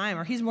at this than I am,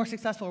 or he's more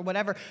successful, or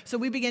whatever. So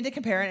we begin to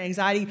compare, and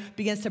anxiety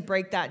begins to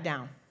break that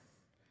down.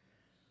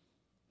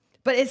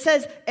 But it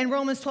says in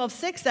Romans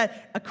 12:6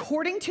 that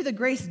according to the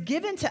grace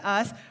given to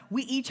us,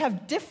 we each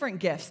have different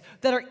gifts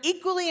that are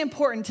equally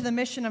important to the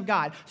mission of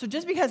God. So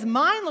just because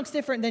mine looks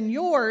different than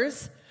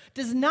yours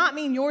does not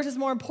mean yours is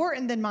more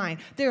important than mine.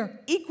 They're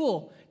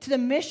equal to the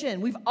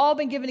mission. We've all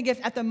been given a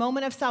gift at the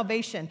moment of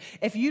salvation.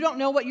 If you don't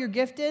know what your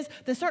gift is,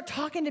 then start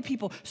talking to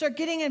people. Start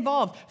getting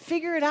involved.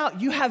 Figure it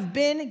out. You have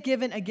been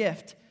given a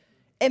gift.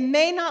 It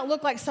may not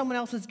look like someone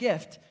else's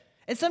gift.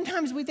 And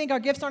sometimes we think our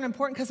gifts aren't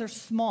important because they're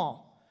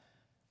small.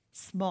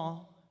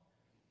 Small.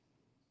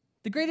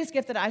 The greatest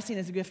gift that I've seen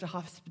is the gift of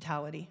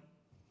hospitality.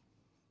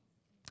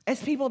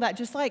 It's people that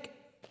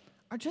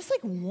are just like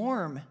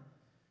warm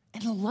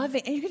and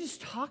loving, and you can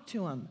just talk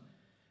to them.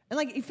 And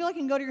like, you feel like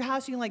you can go to your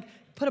house, you can like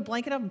put a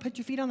blanket up and put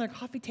your feet on their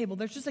coffee table.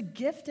 There's just a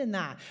gift in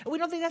that. And we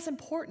don't think that's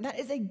important. That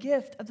is a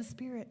gift of the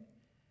Spirit.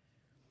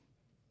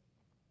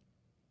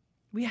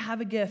 We have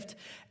a gift.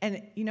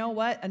 And you know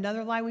what?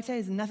 Another lie we say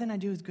is nothing I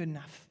do is good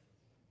enough.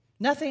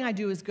 Nothing I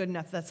do is good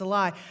enough. That's a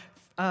lie.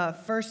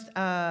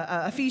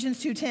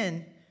 Ephesians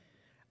 2:10.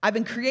 I've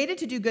been created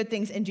to do good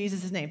things in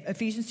Jesus' name.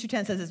 Ephesians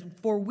 2:10 says this,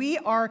 for we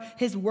are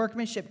his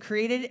workmanship,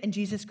 created in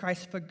Jesus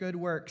Christ for good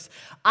works.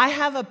 I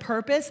have a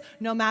purpose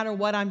no matter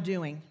what I'm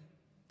doing.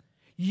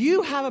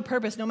 You have a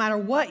purpose no matter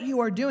what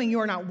you are doing. You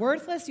are not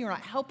worthless. You are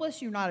not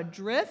helpless. You're not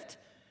adrift.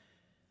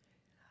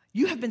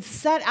 You have been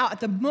set out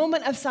at the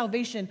moment of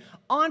salvation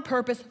on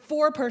purpose,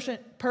 for a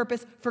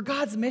purpose, for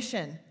God's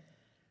mission,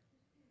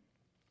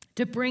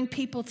 to bring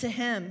people to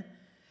him.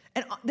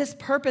 And this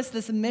purpose,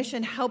 this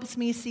mission helps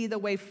me see the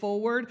way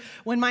forward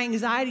when my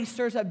anxiety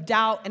stirs up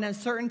doubt and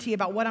uncertainty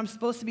about what I'm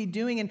supposed to be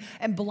doing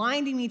and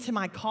blinding me to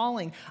my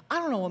calling. I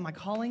don't know what my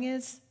calling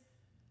is.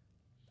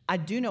 I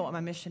do know what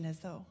my mission is,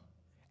 though.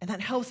 And that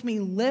helps me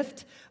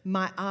lift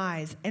my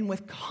eyes. And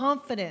with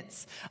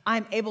confidence,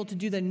 I'm able to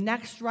do the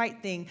next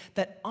right thing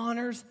that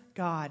honors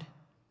God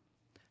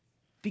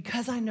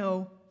because I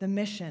know the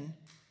mission.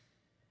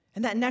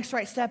 And that next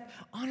right step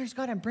honors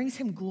God and brings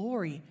him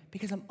glory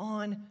because I'm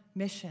on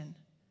mission.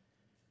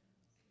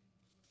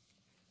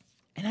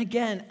 And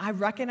again, I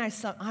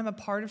recognize I'm a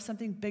part of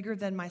something bigger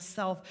than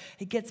myself.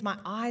 It gets my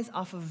eyes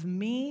off of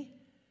me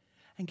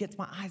and gets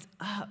my eyes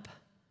up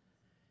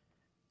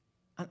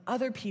on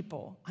other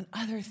people, on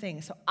other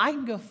things. So I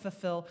can go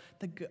fulfill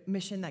the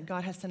mission that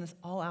God has sent us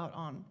all out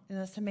on, and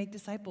that's to make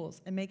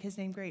disciples and make his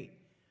name great.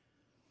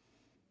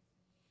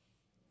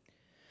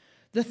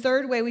 The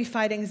third way we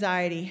fight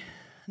anxiety,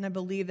 and I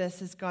believe this,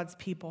 is God's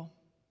people.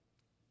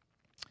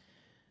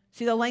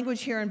 See, the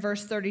language here in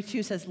verse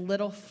 32 says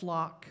little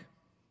flock.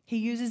 He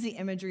uses the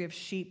imagery of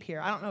sheep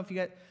here. I don't know if you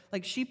got,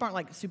 like, sheep aren't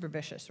like super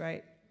vicious,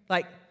 right?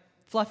 Like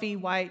fluffy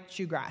white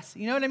shoegrass.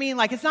 You know what I mean?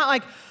 Like, it's not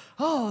like,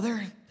 oh,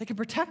 they can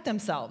protect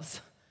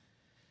themselves.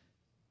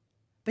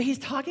 But he's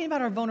talking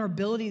about our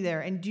vulnerability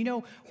there. And do you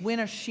know when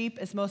a sheep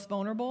is most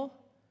vulnerable?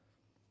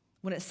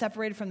 When it's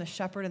separated from the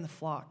shepherd and the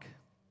flock.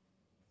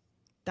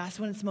 That's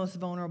when it's most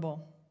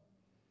vulnerable.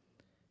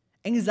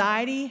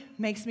 Anxiety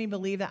makes me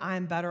believe that I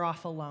am better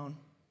off alone.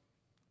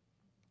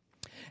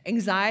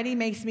 Anxiety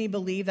makes me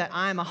believe that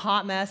I'm a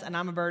hot mess and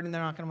I'm a burden and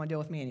they're not going to want to deal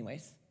with me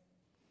anyways.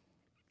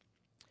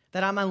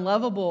 That I'm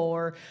unlovable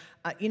or,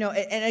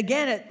 and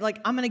again,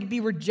 I'm going to be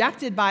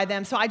rejected by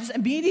them. So I just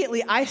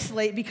immediately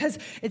isolate because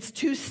it's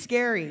too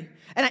scary.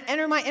 And I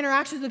enter my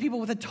interactions with people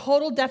with a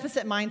total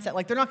deficit mindset.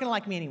 Like, they're not going to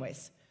like me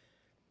anyways.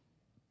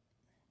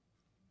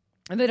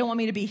 And they don't want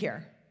me to be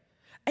here.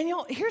 And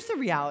here's the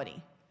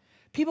reality.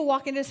 People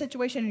walk into a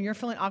situation and you're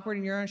feeling awkward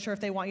and you're unsure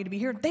if they want you to be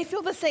here. They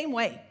feel the same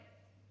way.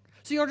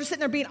 So you're just sitting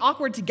there being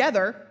awkward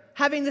together,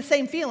 having the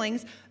same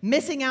feelings,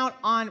 missing out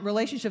on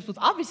relationships with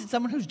obviously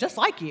someone who's just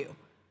like you.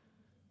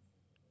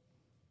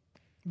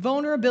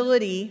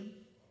 Vulnerability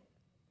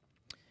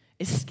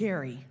is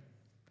scary.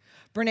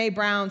 Brené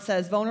Brown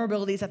says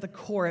vulnerability is at the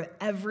core of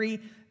every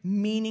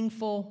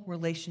meaningful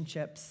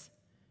relationships.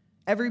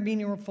 Every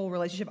meaningful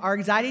relationship. Our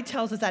anxiety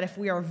tells us that if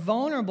we are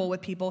vulnerable with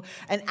people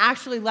and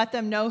actually let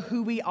them know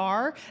who we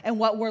are and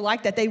what we're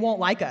like, that they won't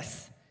like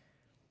us.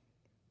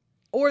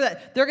 Or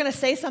that they're going to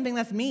say something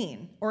that's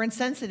mean or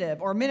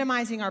insensitive or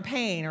minimizing our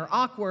pain or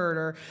awkward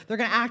or they're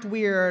going to act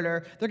weird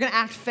or they're going to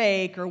act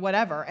fake or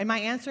whatever. And my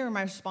answer and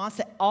my response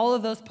to all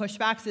of those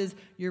pushbacks is,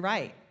 you're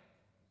right.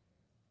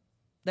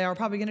 They are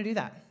probably going to do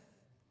that.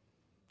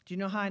 Do you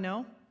know how I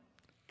know?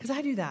 Because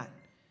I do that.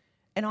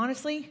 And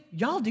honestly,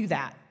 y'all do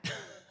that.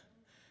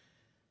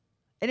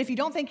 And if you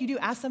don't think you do,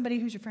 ask somebody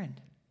who's your friend.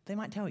 They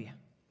might tell you.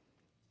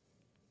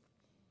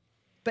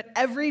 But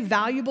every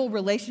valuable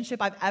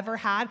relationship I've ever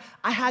had,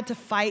 I had to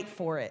fight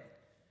for it.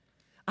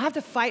 I have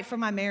to fight for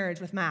my marriage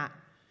with Matt.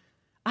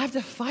 I have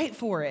to fight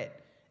for it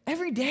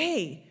every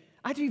day.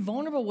 I have to be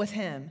vulnerable with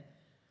him.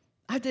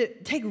 I have to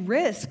take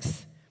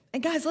risks.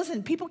 And guys,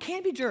 listen, people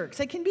can be jerks.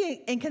 They can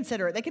be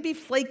inconsiderate. They can be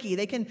flaky.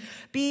 They can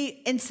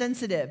be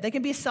insensitive. They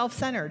can be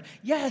self-centered.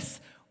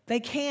 Yes, they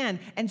can,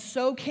 and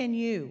so can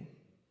you.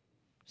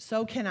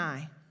 So can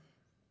I.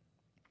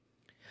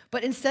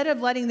 But instead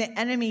of letting the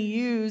enemy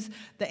use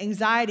the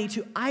anxiety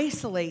to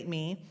isolate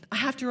me, I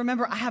have to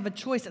remember I have a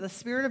choice, that the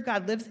Spirit of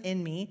God lives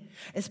in me,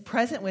 is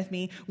present with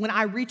me when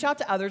I reach out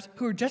to others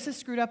who are just as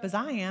screwed up as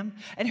I am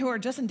and who are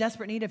just in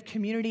desperate need of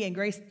community and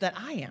grace that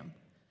I am.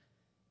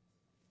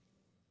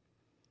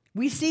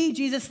 We see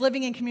Jesus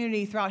living in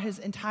community throughout his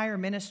entire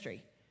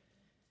ministry.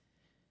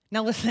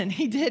 Now listen,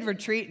 he did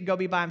retreat and go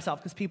be by himself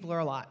because people are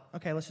a lot.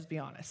 Okay, let's just be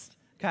honest.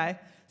 Okay?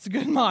 It's a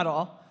good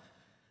model.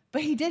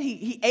 But he did.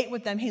 He ate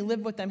with them. He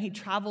lived with them. He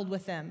traveled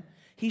with them.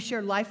 He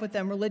shared life with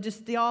them, religious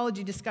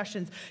theology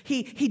discussions.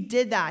 He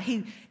did that.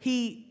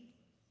 He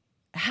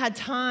had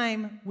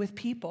time with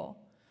people.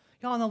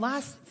 Y'all, in the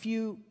last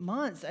few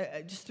months,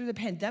 just through the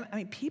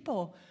pandemic,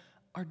 people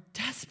are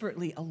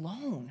desperately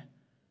alone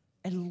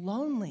and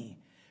lonely.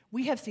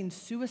 We have seen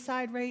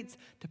suicide rates,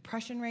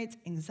 depression rates,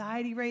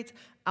 anxiety rates,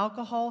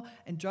 alcohol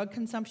and drug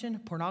consumption,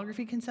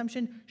 pornography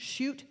consumption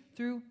shoot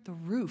through the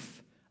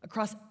roof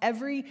across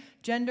every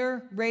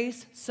gender,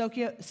 race,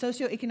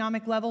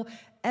 socioeconomic level,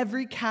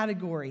 every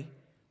category.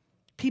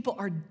 People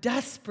are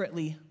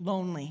desperately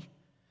lonely,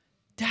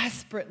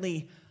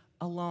 desperately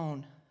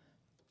alone.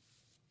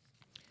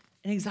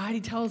 And anxiety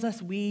tells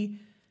us we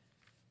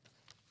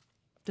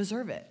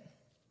deserve it.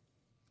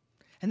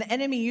 And the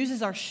enemy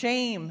uses our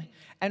shame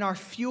and our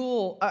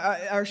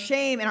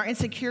shame and our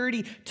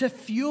insecurity to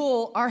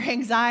fuel our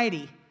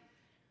anxiety.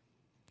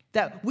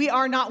 That we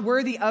are not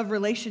worthy of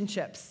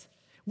relationships.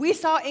 We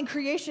saw in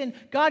creation,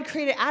 God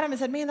created Adam and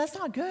said, man, that's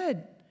not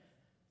good.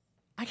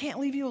 I can't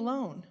leave you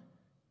alone.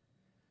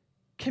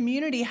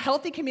 Community,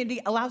 healthy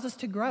community allows us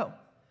to grow.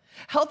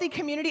 Healthy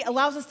community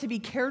allows us to be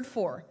cared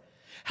for.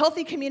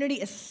 Healthy community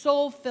is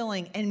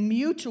soul-filling and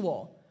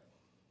mutual.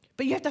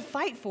 But you have to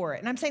fight for it.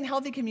 And I'm saying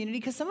healthy community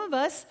because some of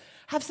us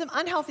have some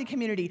unhealthy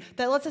community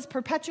that lets us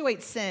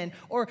perpetuate sin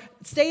or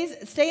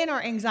stay in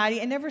our anxiety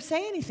and never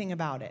say anything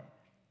about it.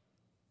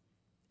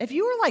 If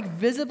you were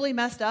visibly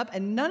messed up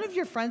and none of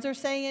your friends are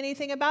saying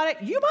anything about it,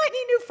 you might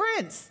need new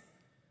friends.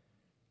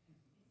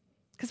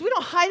 Because we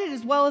don't hide it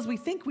as well as we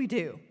think we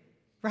do,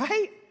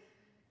 right?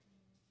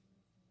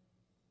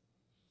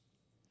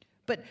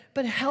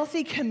 But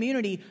healthy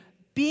community,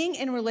 being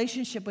in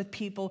relationship with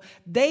people,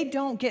 they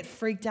don't get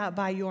freaked out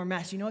by your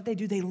mess. You know what they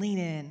do? They lean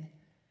in.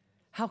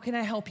 How can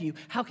I help you?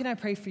 How can I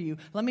pray for you?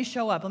 Let me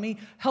show up. Let me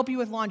help you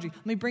with laundry.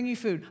 Let me bring you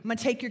food. I'm going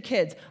to take your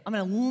kids. I'm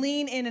going to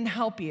lean in and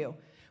help you.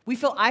 We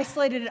feel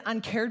isolated and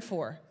uncared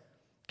for.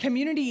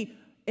 Community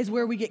is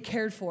where we get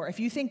cared for. If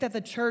you think that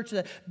the church,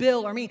 the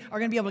Bill or me, are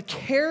going to be able to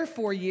care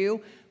for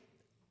you,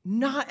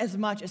 not as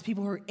much as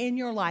people who are in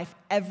your life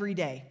every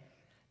day.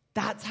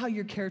 That's how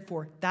you're cared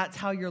for. That's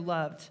how you're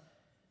loved.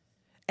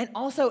 And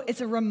also,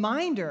 it's a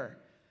reminder.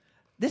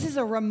 This is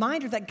a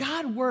reminder that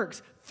God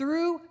works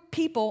through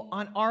people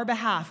on our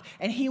behalf,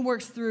 and He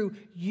works through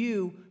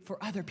you for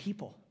other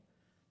people.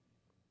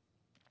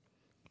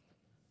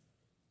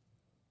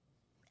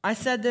 I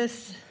said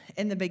this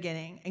in the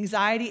beginning.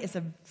 Anxiety is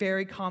a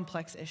very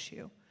complex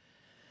issue.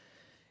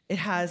 It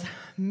has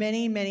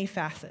many, many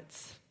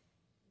facets.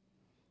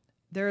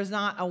 There is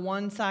not a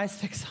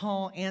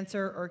one-size-fits-all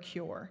answer or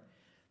cure.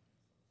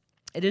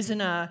 It isn't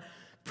a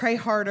pray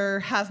harder,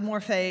 have more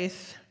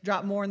faith,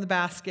 drop more in the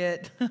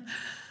basket,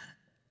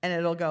 and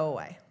it'll go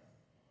away.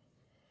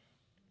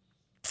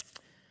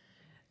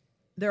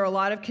 There are a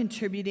lot of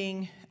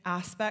contributing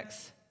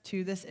aspects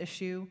to this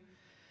issue,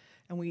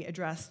 and we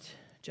addressed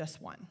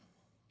just one.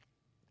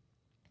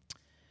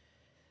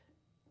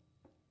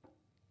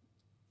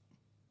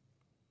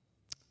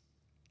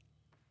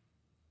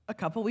 A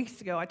couple weeks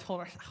ago, I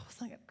told her, I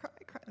was not going to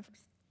cry the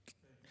first.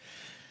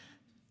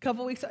 A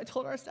couple weeks ago, I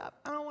told our staff,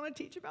 I don't want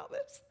to teach about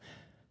this.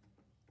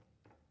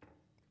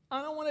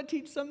 I don't want to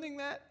teach something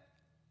that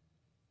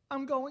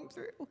I'm going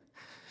through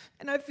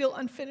and I feel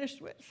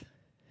unfinished with.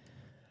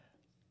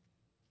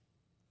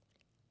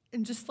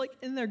 And just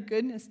in their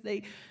goodness,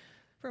 they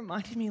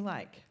reminded me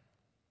maybe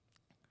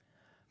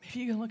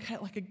you can look at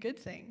it like a good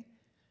thing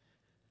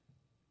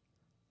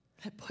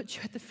that puts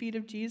you at the feet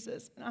of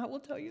Jesus. And I will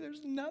tell you,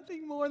 there's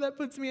nothing more that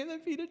puts me at the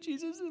feet of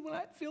Jesus than when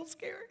I feel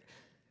scared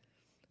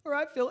or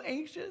I feel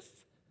anxious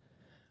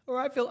or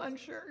I feel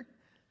unsure.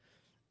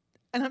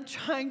 And I'm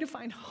trying to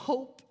find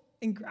hope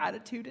and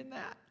gratitude in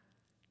that.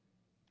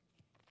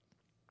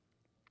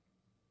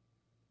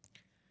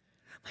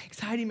 My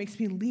anxiety makes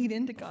me lean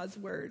into God's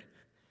word,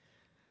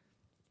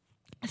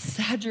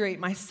 saturate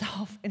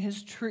myself in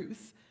His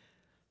truth.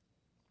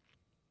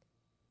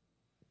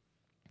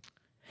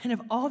 And if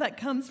all that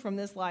comes from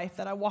this life,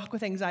 that I walk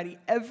with anxiety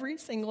every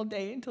single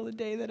day until the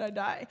day that I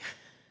die,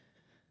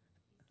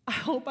 I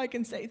hope I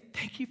can say,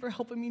 thank you for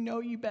helping me know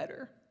you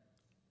better.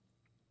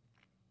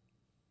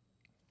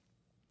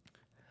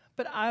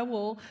 But I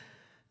will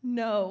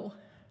know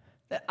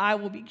that I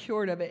will be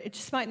cured of it. It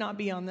just might not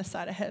be on this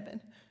side of heaven.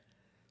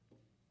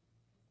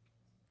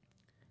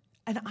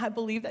 And I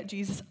believe that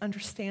Jesus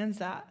understands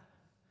that.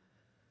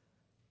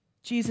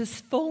 Jesus,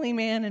 fully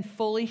man and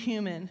fully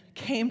human,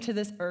 came to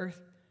this earth.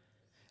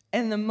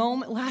 In the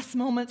last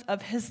moments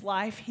of His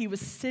life, He was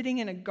sitting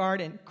in a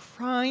garden,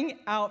 crying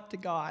out to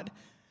God,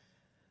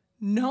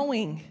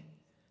 knowing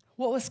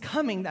what was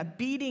coming, that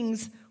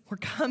beatings were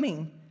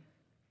coming.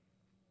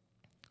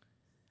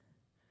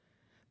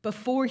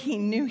 Before He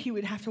knew He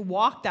would have to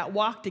walk that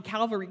walk to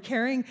Calvary,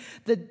 carrying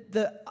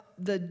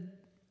the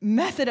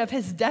method of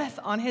His death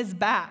on His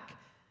back.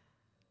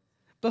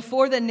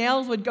 Before the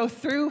nails would go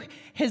through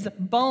His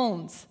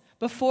bones,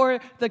 before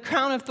the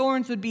crown of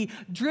thorns would be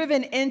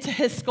driven into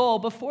His skull,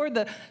 before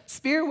the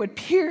spear would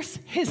pierce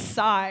His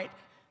side,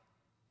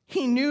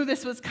 He knew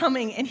this was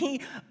coming, and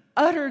He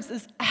utters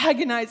this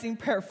agonizing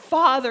prayer,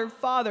 Father,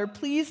 Father,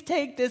 please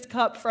take this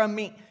cup from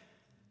me.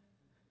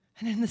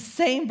 And in the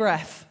same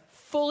breath,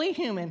 fully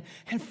human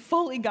and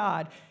fully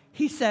God,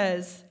 He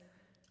says,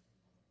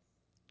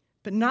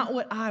 but not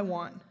what I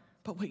want,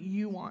 but what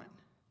you want.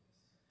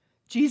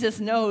 Jesus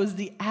knows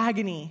the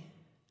agony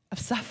of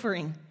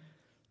suffering.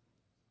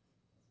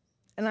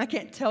 And I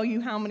can't tell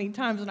you how many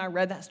times when I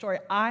read that story,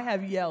 I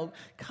have yelled,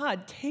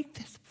 God, take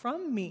this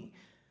from me.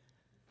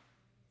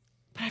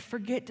 But I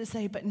forget to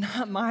say, but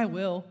not my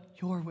will,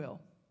 your will.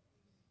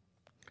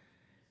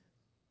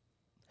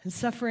 And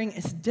suffering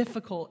is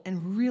difficult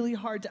and really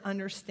hard to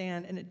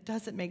understand, and it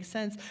doesn't make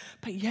sense.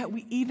 But yet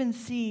we even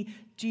see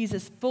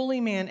Jesus, fully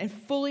man and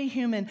fully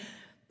human,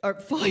 or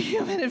fully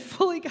human and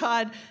fully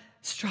God,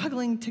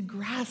 struggling to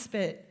grasp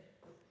it.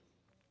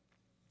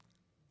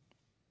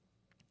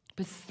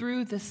 But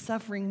through this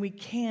suffering, we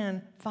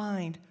can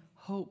find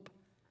hope.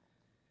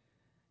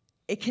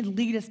 It can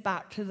lead us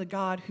back to the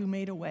God who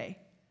made a way,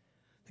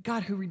 the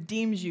God who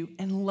redeems you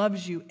and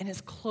loves you and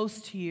is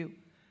close to you,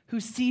 who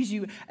sees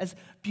you as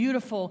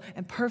beautiful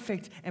and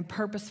perfect and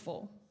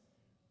purposeful.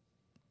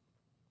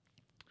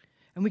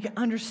 And we can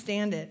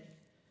understand it.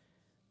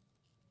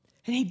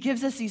 And he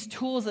gives us these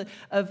tools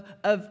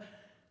of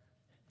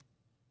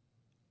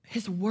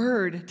his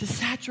word to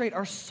saturate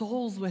our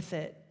souls with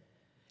it.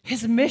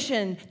 His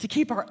mission to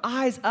keep our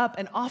eyes up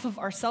and off of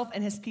ourselves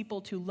and his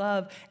people, to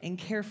love and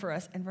care for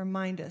us and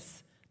remind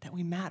us that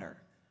we matter.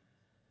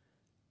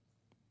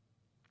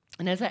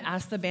 And as I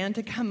ask the band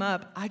to come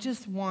up, I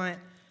just want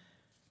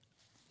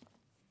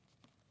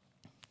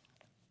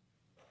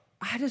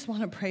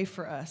to pray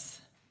for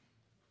us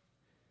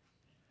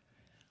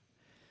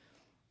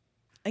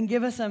and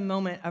give us a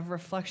moment of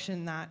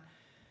reflection that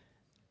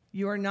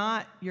you are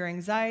not your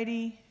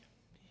anxiety,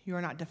 you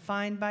are not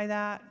defined by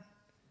that.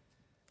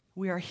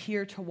 We are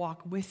here to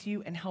walk with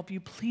you and help you.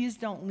 Please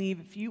don't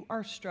leave. If you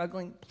are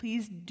struggling,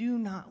 please do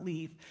not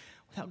leave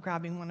without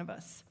grabbing one of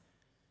us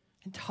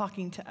and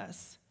talking to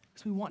us,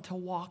 because we want to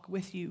walk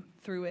with you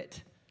through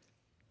it.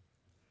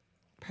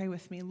 Pray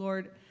with me.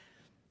 Lord,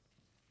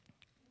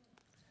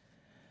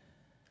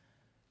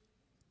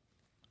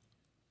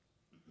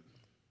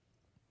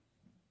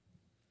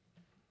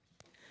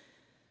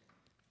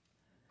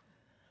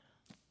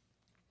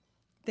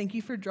 thank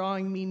you for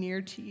drawing me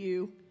near to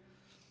you.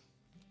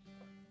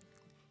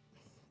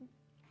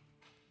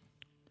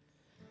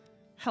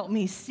 Help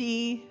me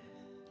see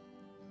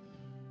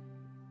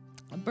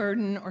a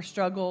burden or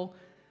struggle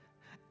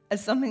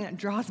as something that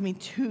draws me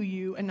to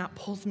you and not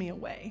pulls me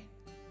away.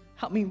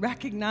 Help me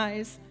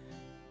recognize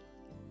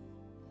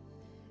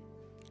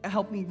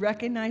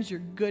your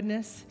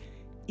goodness,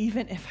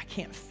 even if I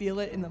can't feel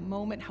it in the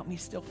moment. Help me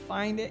still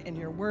find it in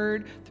your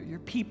word, through your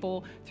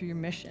people, through your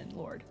mission,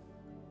 Lord.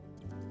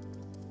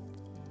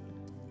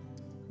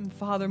 And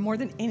Father, more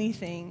than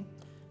anything,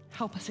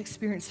 help us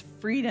experience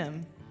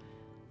freedom.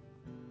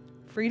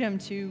 Freedom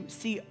to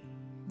see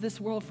this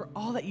world for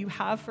all that you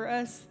have for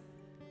us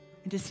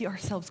and to see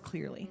ourselves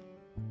clearly.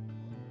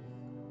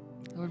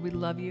 Lord, we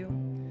love you.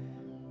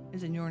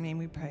 It's in your name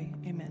we pray.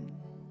 Amen.